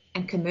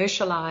 and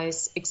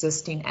commercialize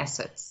existing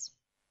assets.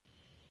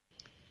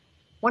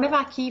 One of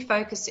our key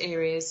focus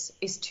areas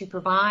is to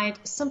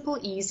provide simple,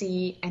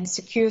 easy, and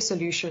secure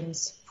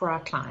solutions for our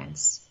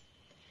clients.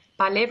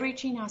 By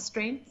leveraging our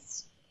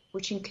strengths,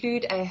 which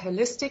include a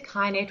holistic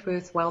high net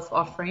worth wealth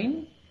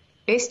offering,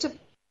 best of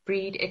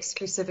breed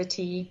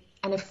exclusivity,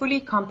 and a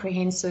fully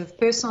comprehensive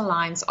personal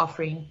lines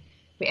offering,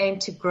 We aim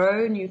to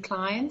grow new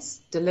clients,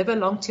 deliver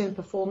long-term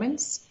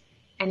performance,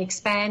 and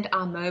expand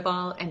our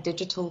mobile and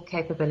digital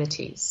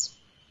capabilities.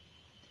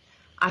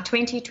 Our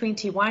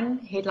 2021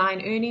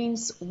 headline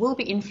earnings will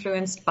be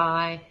influenced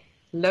by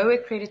lower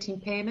credit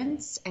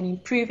impairments and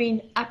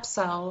improving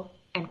upsell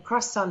and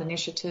cross-sell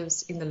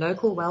initiatives in the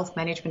local wealth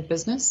management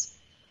business,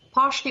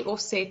 partially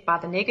offset by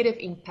the negative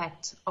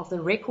impact of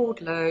the record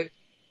low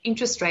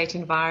interest rate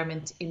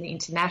environment in the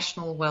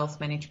international wealth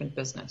management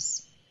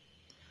business.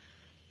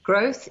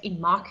 Growth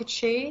in market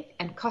share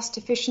and cost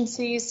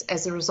efficiencies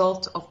as a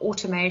result of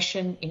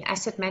automation in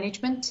asset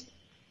management,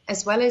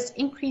 as well as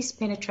increased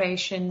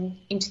penetration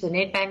into the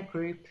Nedbank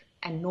Group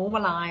and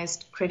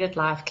normalized credit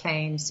life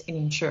claims in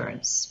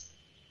insurance.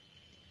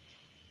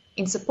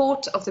 In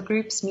support of the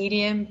Group's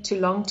medium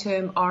to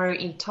long-term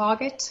ROE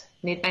target,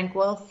 Nedbank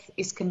Wealth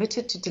is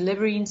committed to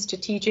delivering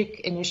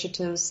strategic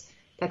initiatives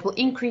that will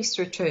increase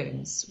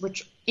returns,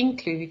 which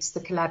includes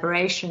the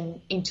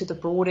collaboration into the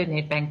broader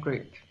Nedbank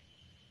Group.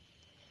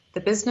 The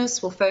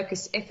business will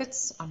focus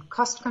efforts on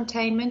cost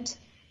containment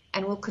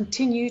and will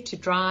continue to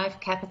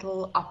drive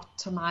capital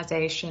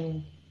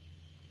optimization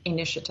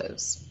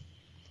initiatives.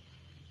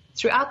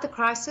 Throughout the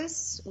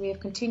crisis, we have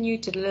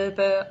continued to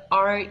deliver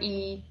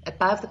ROE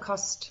above the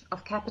cost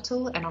of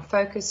capital and are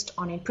focused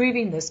on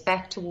improving this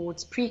back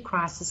towards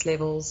pre-crisis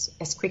levels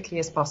as quickly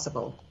as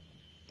possible.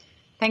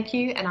 Thank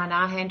you, and I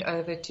now hand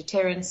over to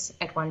Terence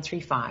at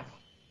 135.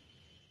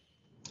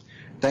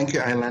 Thank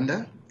you,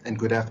 Iolanda, and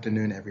good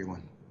afternoon,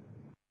 everyone.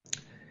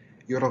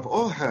 You would have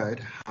all heard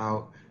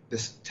how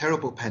this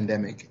terrible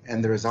pandemic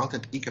and the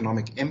resultant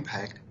economic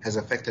impact has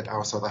affected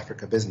our South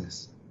Africa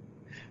business.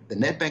 The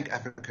Nedbank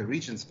Africa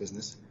Regions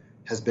business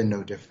has been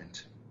no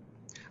different.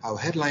 Our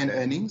headline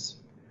earnings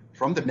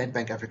from the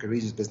Nedbank Africa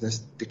Regions business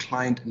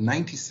declined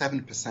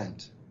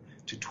 97%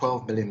 to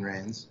 12 billion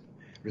rands,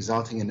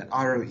 resulting in an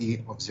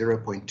ROE of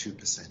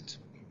 0.2%.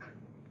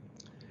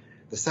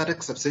 The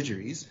SADC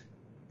subsidiaries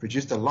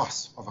produced a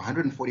loss of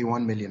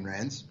 141 million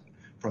rands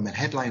from a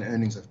headline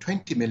earnings of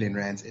 20 million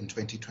rands in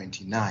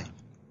 2029.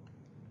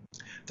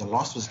 The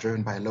loss was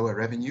driven by lower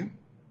revenue,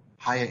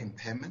 higher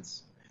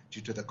impairments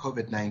due to the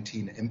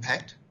COVID-19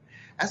 impact,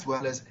 as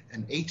well as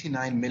an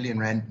 89 million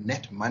rand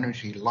net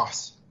monetary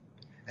loss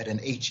at an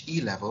HE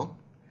level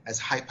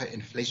as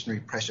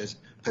hyperinflationary pressures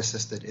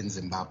persisted in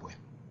Zimbabwe.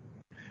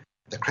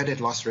 The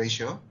credit loss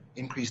ratio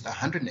increased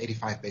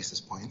 185 basis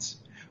points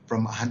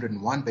from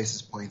 101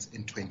 basis points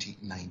in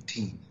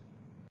 2019.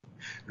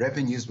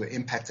 Revenues were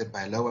impacted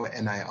by lower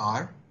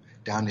NIR,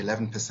 down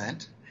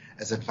 11%,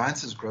 as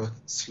advances growth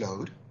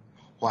slowed,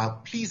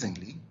 while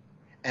pleasingly,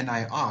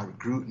 NIR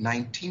grew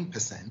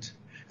 19%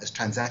 as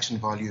transaction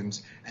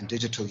volumes and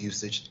digital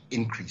usage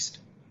increased.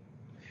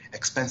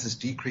 Expenses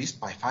decreased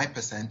by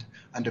 5%,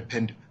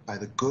 underpinned by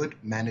the good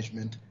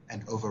management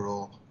and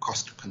overall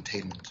cost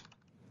containment.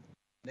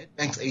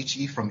 Nedbank's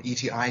HE from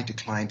ETI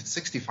declined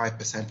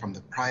 65% from the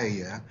prior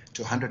year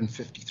to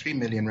 153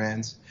 million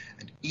rands,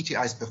 and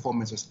ETI's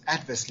performance was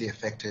adversely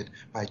affected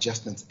by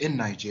adjustments in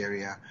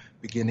Nigeria,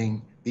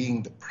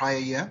 being the prior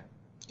year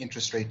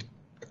interest rate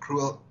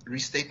accrual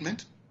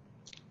restatement,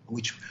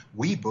 which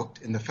we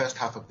booked in the first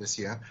half of this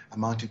year,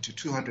 amounted to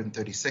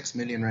 236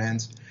 million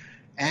rands,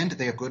 and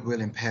their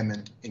goodwill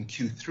impairment in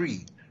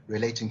Q3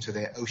 relating to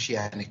their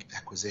Oceanic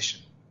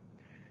acquisition.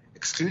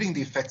 Excluding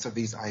the effects of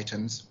these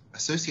items,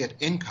 associate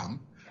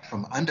income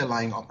from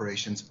underlying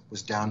operations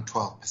was down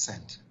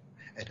 12%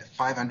 at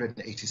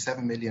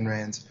 587 million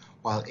rands,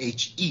 while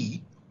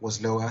HE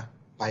was lower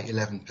by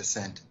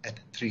 11% at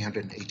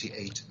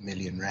 388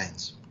 million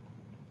rands.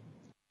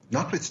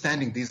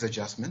 Notwithstanding these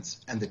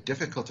adjustments and the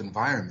difficult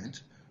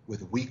environment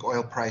with weak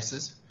oil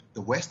prices,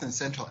 the West and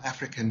Central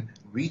African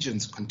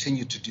regions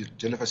continue to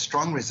deliver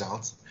strong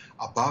results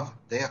above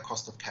their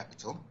cost of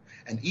capital,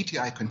 and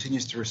ETI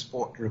continues to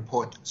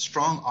report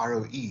strong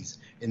ROEs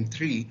in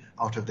 3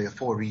 out of their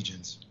 4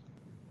 regions.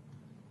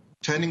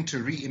 Turning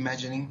to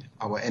reimagining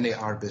our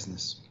NAR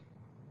business.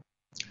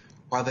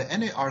 While the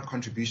NAR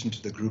contribution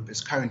to the group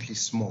is currently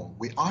small,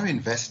 we are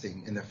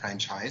investing in the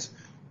franchise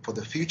for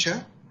the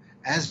future,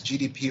 as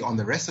GDP on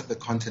the rest of the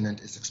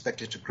continent is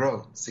expected to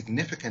grow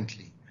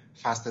significantly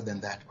faster than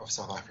that of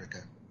South Africa.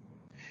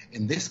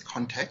 In this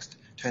context,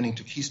 turning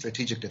to key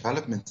strategic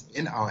developments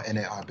in our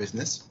NAR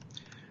business,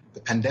 the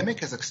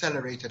pandemic has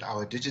accelerated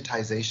our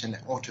digitization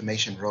and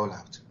automation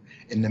rollout.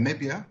 In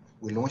Namibia,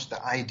 we launched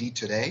the ID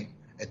Today,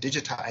 a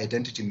digital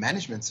identity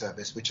management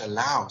service which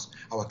allows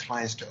our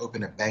clients to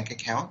open a bank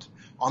account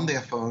on their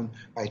phone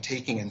by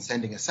taking and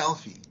sending a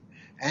selfie,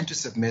 and to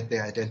submit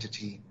their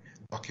identity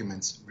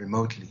documents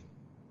remotely.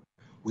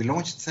 We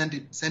launched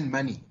Send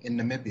Money in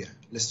Namibia,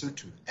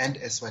 Lesotho, and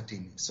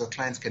Eswatini, so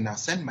clients can now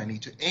send money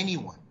to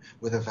anyone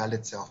with a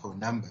valid cell phone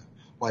number.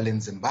 While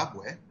in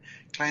Zimbabwe,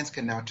 clients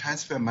can now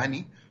transfer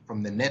money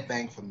from the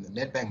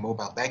Nedbank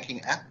mobile banking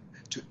app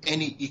to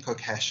any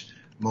EcoCash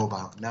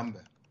mobile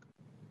number.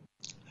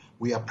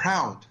 We are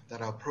proud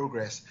that our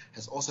progress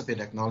has also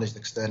been acknowledged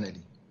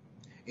externally.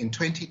 In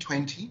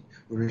 2020,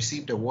 we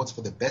received awards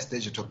for the best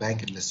digital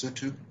bank in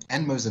Lesotho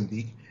and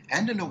Mozambique,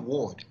 and an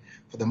award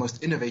for the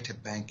most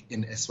innovative bank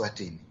in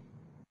Eswatini.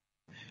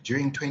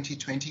 During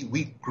 2020,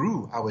 we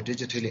grew our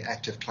digitally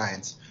active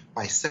clients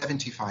by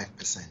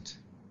 75%.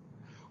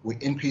 We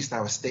increased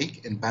our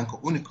stake in Banco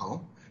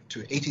Unico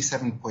to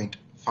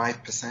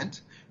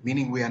 87.5%,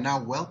 meaning we are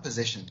now well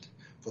positioned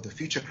for the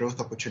future growth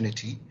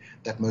opportunity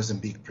that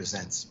Mozambique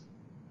presents.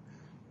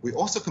 We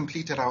also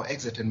completed our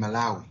exit in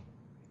Malawi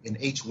in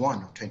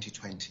H1 of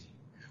 2020.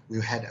 We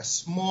had a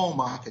small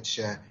market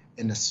share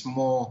in a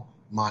small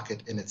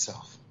market in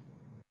itself.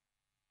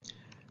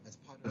 As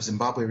part of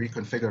Zimbabwe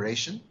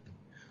reconfiguration,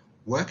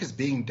 work is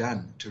being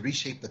done to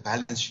reshape the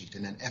balance sheet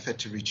in an effort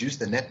to reduce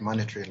the net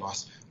monetary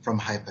loss from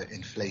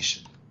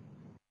hyperinflation.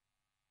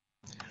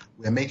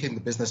 We are making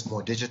the business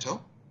more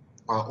digital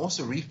while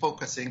also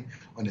refocusing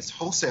on its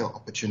wholesale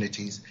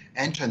opportunities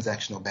and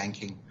transactional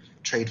banking,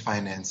 trade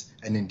finance,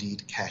 and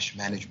indeed cash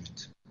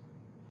management.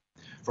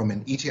 From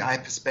an ETI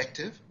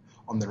perspective,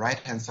 on the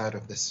right-hand side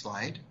of this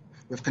slide,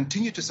 we've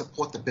continued to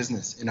support the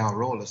business in our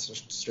role as a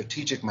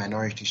strategic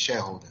minority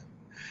shareholder.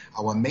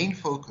 Our main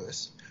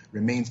focus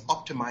remains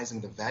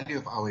optimizing the value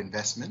of our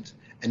investment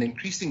and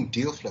increasing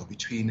deal flow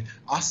between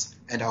us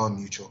and our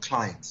mutual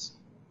clients.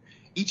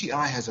 ETI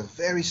has a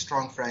very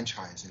strong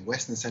franchise in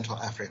West and Central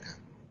Africa.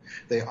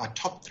 They are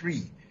top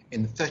 3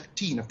 in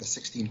 13 of the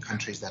 16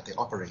 countries that they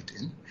operate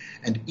in,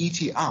 and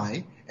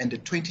ETI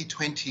ended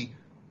 2020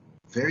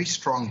 very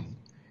strongly,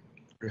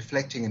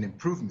 reflecting an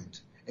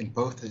improvement in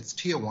both its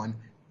Tier 1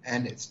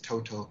 and its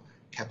total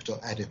capital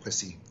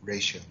adequacy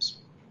ratios.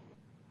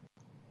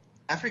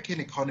 African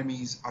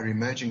economies are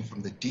emerging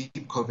from the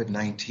deep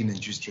COVID-19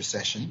 induced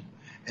recession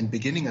and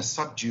beginning a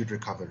subdued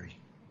recovery.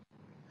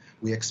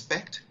 We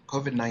expect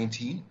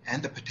COVID-19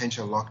 and the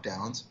potential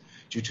lockdowns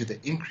due to the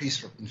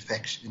increase of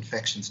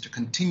infections to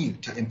continue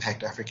to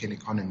impact African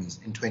economies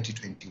in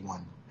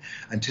 2021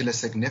 until a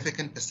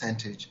significant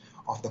percentage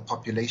of the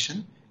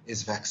population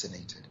is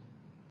vaccinated.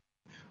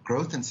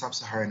 Growth in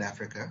sub-Saharan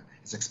Africa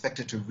is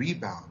expected to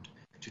rebound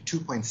to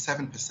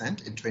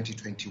 2.7% in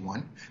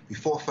 2021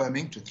 before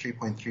firming to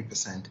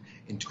 3.3%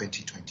 in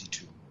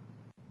 2022.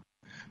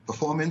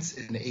 Performance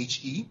in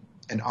HE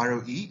and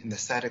ROE in the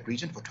SADC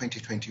region for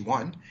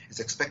 2021 is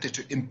expected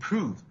to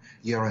improve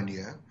year on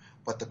year,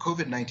 but the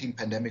COVID-19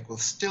 pandemic will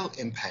still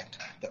impact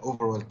the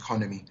overall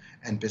economy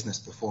and business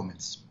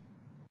performance.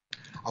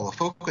 Our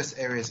focus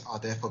areas are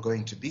therefore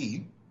going to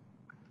be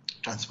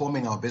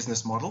transforming our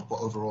business model for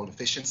overall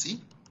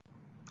efficiency,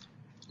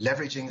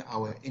 leveraging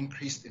our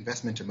increased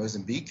investment in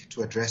Mozambique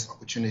to address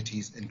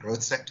opportunities in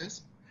growth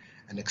sectors,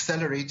 and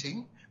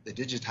accelerating the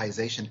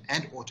digitization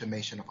and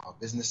automation of our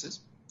businesses,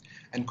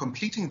 and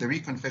completing the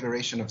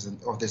reconfiguration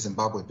of the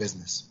Zimbabwe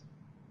business.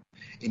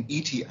 In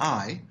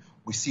ETI,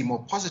 we see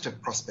more positive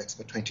prospects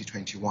for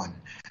 2021,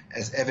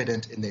 as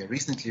evident in their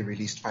recently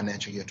released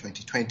financial year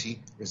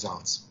 2020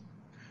 results.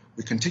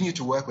 We continue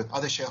to work with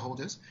other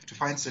shareholders to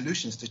find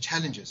solutions to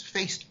challenges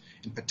faced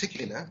in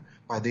particular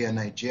by their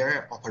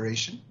Nigeria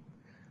operation,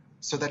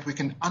 so that we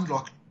can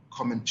unlock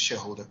common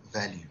shareholder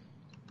value.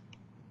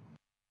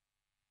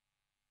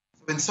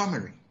 So in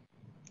summary,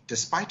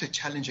 despite a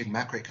challenging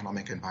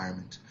macroeconomic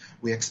environment,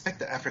 we expect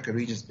the Africa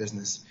region's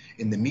business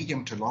in the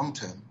medium to long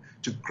term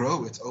to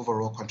grow its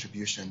overall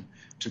contribution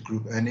to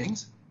group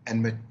earnings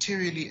and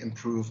materially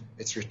improve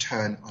its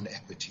return on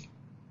equity.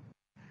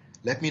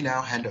 Let me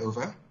now hand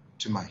over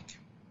to Mike.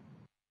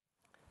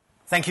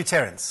 Thank you,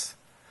 Terence.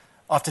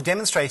 After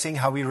demonstrating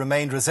how we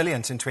remained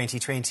resilient in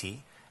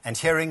 2020, and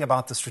hearing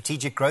about the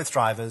strategic growth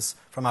drivers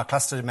from our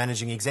cluster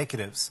managing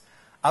executives,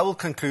 I will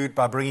conclude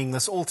by bringing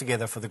this all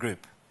together for the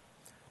group.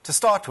 To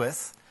start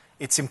with,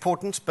 it's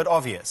important but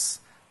obvious.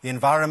 The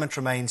environment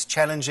remains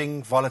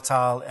challenging,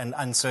 volatile and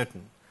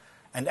uncertain,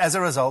 and as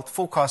a result,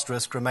 forecast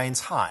risk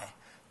remains high,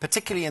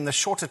 particularly in the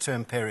shorter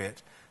term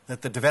period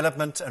that the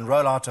development and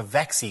rollout of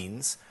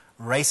vaccines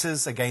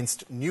races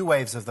against new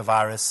waves of the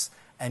virus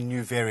and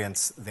new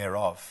variants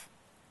thereof.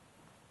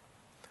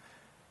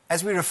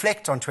 As we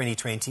reflect on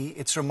 2020,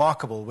 it's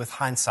remarkable with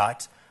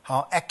hindsight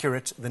how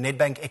accurate the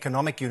Nedbank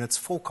Economic Unit's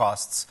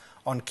forecasts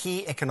on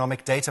key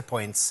economic data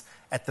points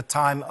at the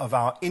time of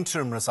our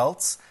interim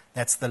results,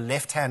 that's the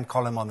left-hand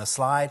column on the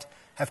slide,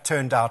 have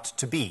turned out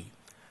to be,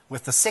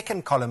 with the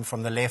second column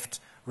from the left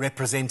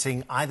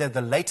representing either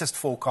the latest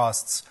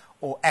forecasts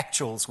or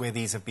actuals where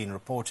these have been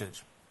reported.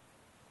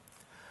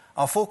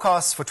 Our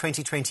forecasts for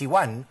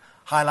 2021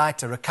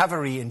 highlight a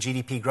recovery in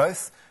GDP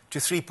growth to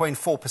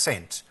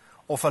 3.4%,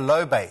 off a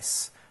low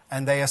base,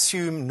 and they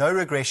assume no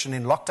regression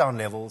in lockdown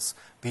levels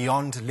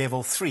beyond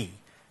level 3,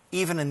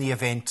 even in the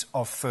event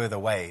of further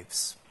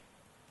waves.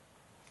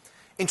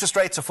 Interest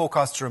rates are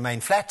forecast to remain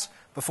flat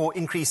before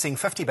increasing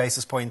 50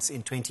 basis points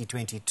in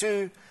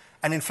 2022,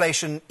 and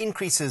inflation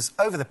increases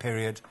over the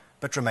period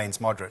but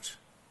remains moderate.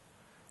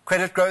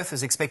 Credit growth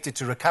is expected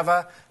to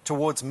recover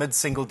towards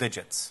mid-single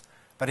digits,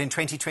 but in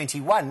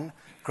 2021,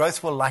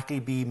 growth will likely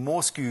be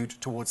more skewed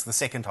towards the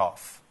second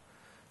half.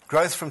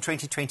 Growth from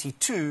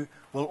 2022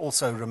 will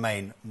also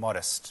remain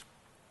modest.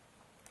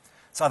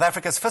 South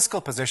Africa's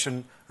fiscal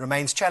position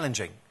remains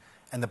challenging,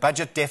 and the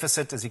budget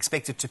deficit is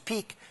expected to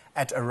peak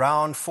at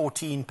around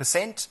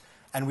 14%,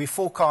 and we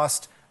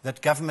forecast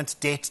that government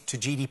debt to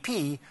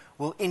GDP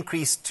will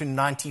increase to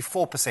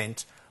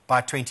 94%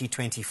 by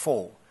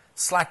 2024,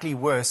 slightly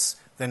worse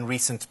than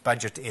recent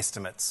budget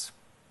estimates.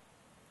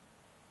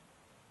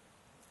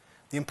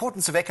 The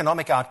importance of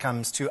economic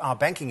outcomes to our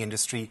banking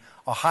industry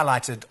are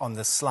highlighted on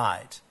this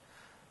slide.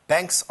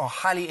 Banks are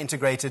highly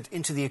integrated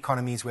into the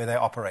economies where they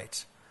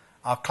operate.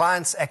 Our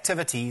clients'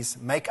 activities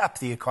make up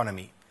the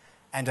economy,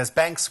 and as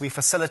banks we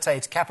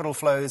facilitate capital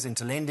flows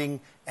into lending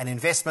and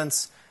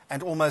investments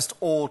and almost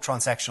all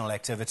transactional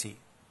activity.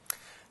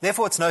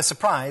 Therefore, it's no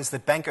surprise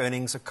that bank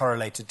earnings are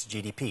correlated to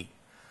GDP.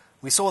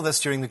 We saw this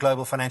during the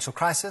global financial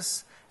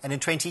crisis, and in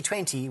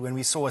 2020, when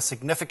we saw a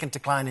significant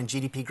decline in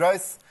GDP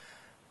growth,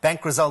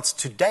 bank results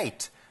to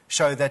date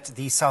show that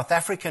the South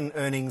African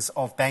earnings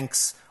of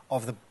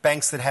the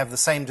banks that have the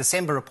same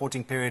December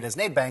reporting period as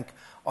Nedbank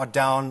are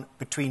down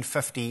between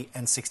 50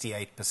 and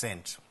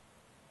 68%.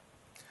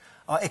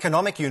 Our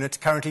economic unit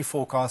currently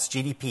forecasts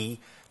GDP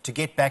to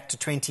get back to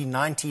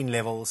 2019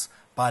 levels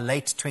by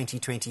late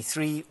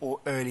 2023 or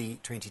early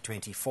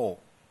 2024.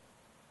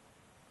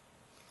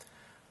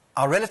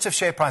 Our relative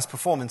share price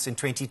performance in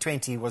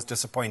 2020 was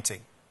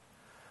disappointing.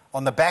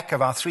 On the back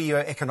of our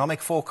 3-year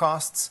economic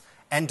forecasts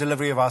and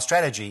delivery of our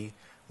strategy,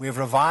 we have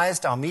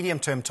revised our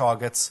medium-term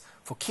targets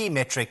for key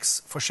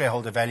metrics for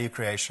shareholder value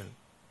creation.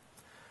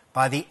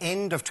 By the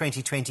end of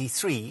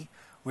 2023,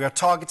 we are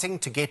targeting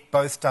to get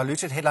both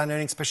diluted headline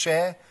earnings per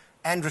share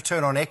and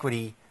return on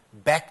equity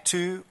back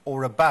to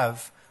or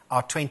above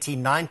our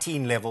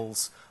 2019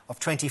 levels of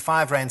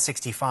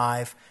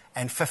R25.65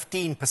 and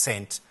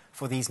 15%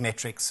 for these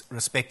metrics,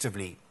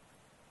 respectively.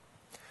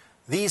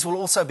 These will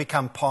also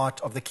become part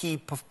of the key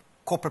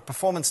corporate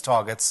performance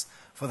targets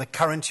for the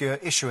current year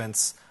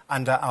issuance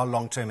under our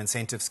long-term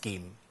incentive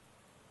scheme.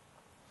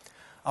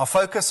 Our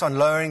focus on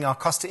lowering our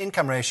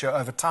cost-to-income ratio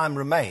over time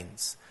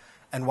remains,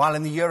 and while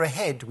in the year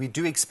ahead we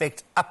do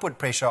expect upward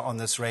pressure on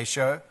this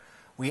ratio,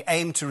 we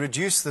aim to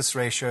reduce this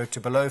ratio to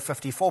below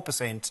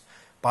 54%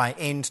 by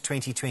end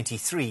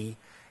 2023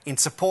 in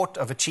support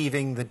of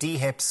achieving the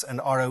DHEPS and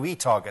ROE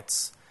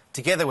targets,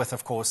 together with,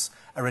 of course,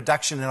 a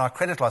reduction in our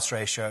credit loss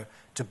ratio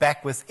to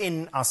back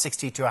within our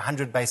 60 to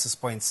 100 basis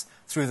points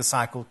through the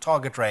cycle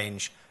target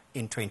range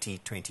in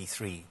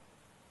 2023.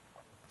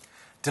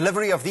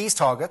 Delivery of these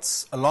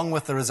targets, along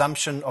with the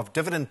resumption of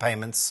dividend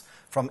payments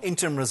from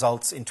interim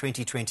results in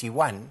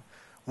 2021,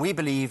 we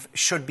believe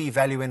should be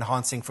value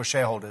enhancing for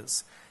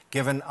shareholders,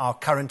 given our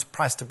current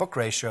price-to-book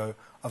ratio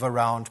of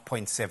around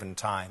 0.7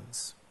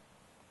 times.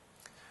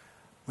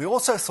 We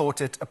also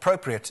thought it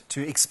appropriate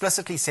to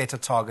explicitly set a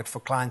target for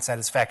client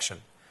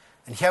satisfaction,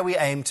 and here we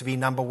aim to be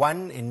number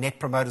 1 in Net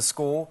Promoter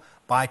Score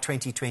by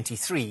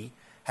 2023,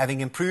 having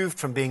improved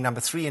from being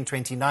number 3 in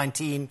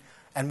 2019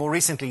 and more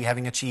recently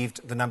having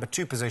achieved the number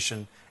 2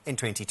 position in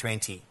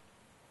 2020.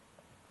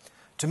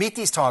 To meet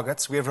these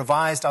targets, we have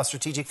revised our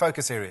strategic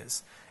focus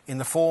areas in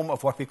the form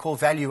of what we call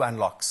value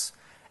unlocks,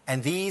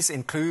 and these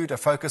include a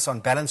focus on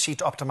balance sheet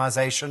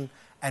optimization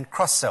and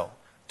cross-sell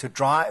to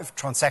drive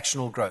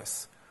transactional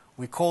growth.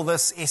 We call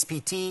this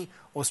SPT,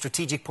 or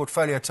Strategic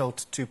Portfolio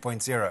Tilt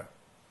 2.0.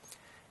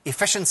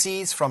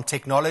 Efficiencies from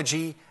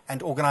technology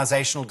and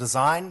organizational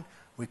design,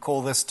 we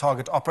call this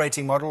Target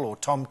Operating Model, or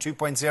TOM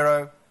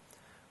 2.0.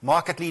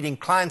 Market-leading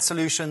client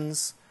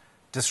solutions,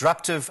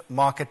 disruptive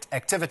market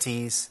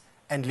activities,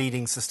 and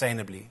leading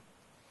sustainably.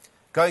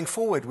 Going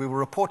forward, we will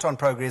report on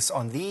progress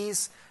on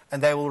these,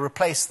 and they will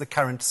replace the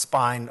current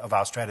spine of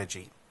our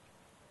strategy.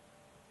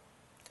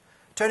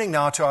 Turning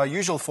now to our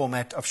usual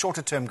format of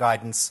shorter-term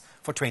guidance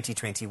for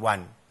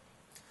 2021.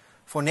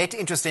 For net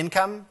interest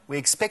income, we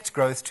expect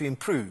growth to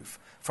improve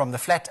from the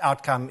flat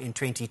outcome in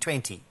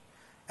 2020,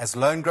 as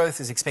loan growth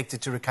is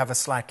expected to recover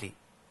slightly.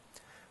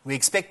 We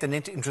expect the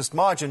net interest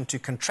margin to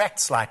contract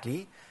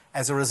slightly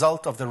as a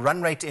result of the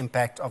run rate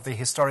impact of the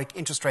historic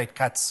interest rate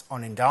cuts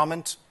on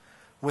endowment,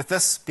 with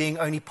this being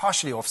only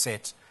partially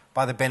offset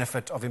by the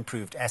benefit of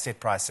improved asset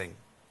pricing.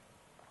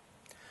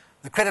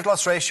 The credit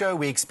loss ratio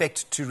we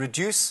expect to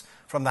reduce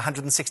from the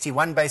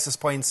 161 basis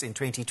points in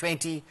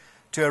 2020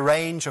 to a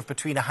range of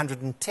between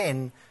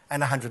 110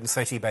 and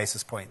 130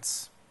 basis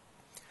points.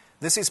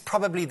 This is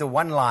probably the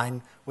one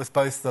line with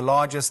both the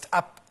largest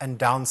up and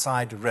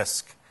downside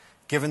risk,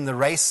 given the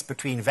race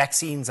between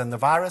vaccines and the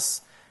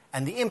virus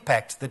and the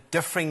impact that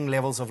differing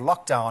levels of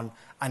lockdown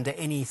under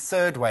any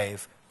third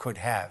wave could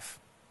have.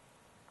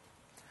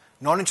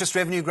 Non-interest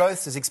revenue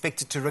growth is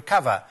expected to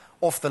recover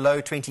off the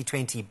low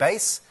 2020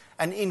 base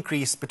and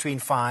increase between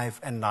 5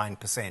 and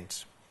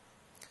 9%.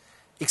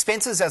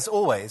 Expenses, as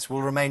always,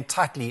 will remain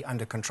tightly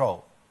under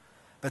control,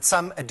 but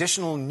some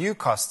additional new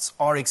costs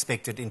are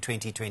expected in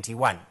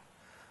 2021,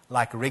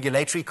 like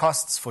regulatory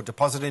costs for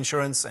deposit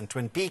insurance and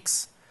Twin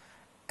Peaks,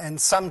 and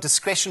some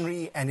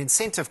discretionary and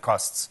incentive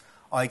costs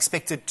are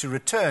expected to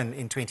return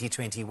in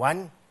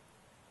 2021,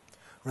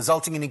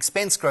 resulting in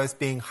expense growth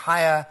being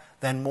higher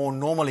than more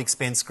normal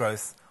expense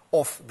growth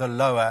off the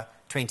lower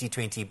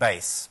 2020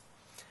 base.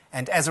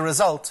 And as a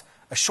result,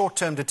 a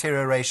short-term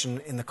deterioration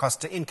in the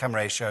cost-to-income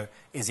ratio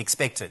is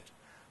expected,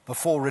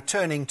 before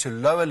returning to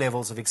lower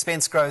levels of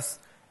expense growth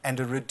and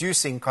a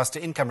reducing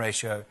cost-to-income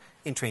ratio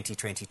in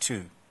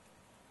 2022.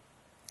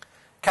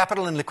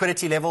 Capital and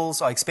liquidity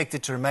levels are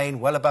expected to remain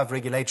well above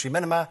regulatory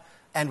minima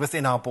and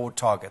within our board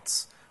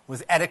targets,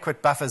 with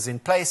adequate buffers in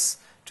place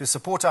to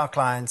support our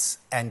clients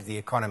and the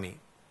economy.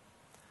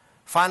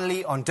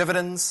 Finally, on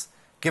dividends,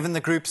 given the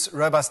Group's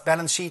robust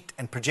balance sheet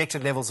and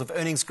projected levels of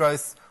earnings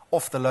growth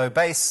off the low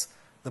base,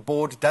 the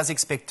board does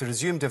expect to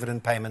resume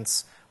dividend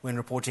payments when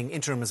reporting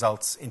interim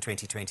results in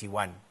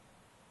 2021.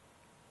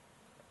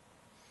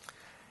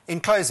 In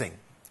closing,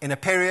 in a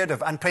period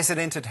of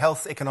unprecedented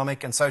health,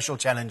 economic and social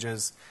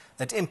challenges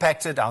that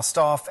impacted our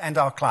staff and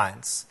our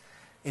clients,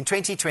 in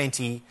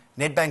 2020,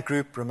 Nedbank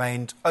Group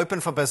remained open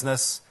for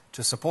business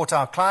to support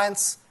our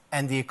clients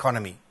and the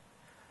economy,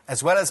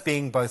 as well as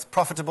being both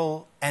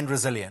profitable and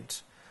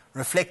resilient,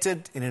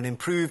 reflected in an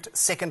improved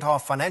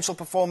second-half financial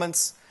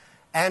performance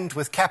and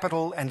with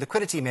capital and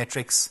liquidity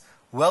metrics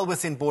well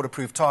within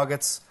board-approved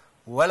targets,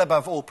 well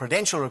above all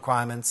prudential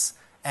requirements,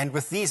 and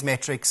with these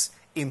metrics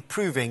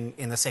improving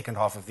in the second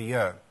half of the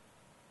year.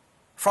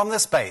 From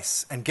this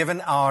base, and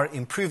given our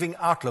improving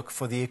outlook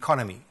for the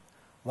economy,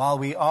 while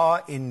we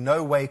are in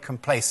no way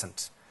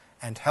complacent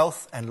and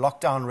health and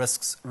lockdown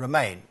risks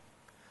remain,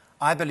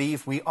 I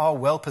believe we are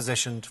well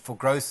positioned for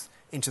growth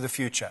into the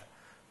future,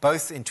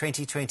 both in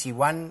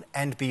 2021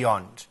 and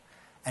beyond,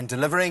 and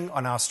delivering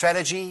on our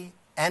strategy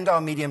and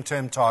our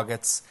medium-term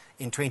targets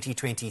in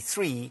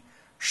 2023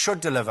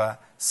 should deliver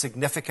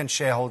significant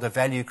shareholder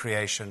value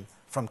creation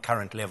from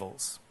current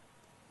levels.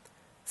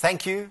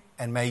 Thank you,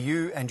 and may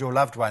you and your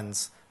loved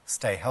ones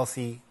stay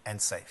healthy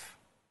and safe.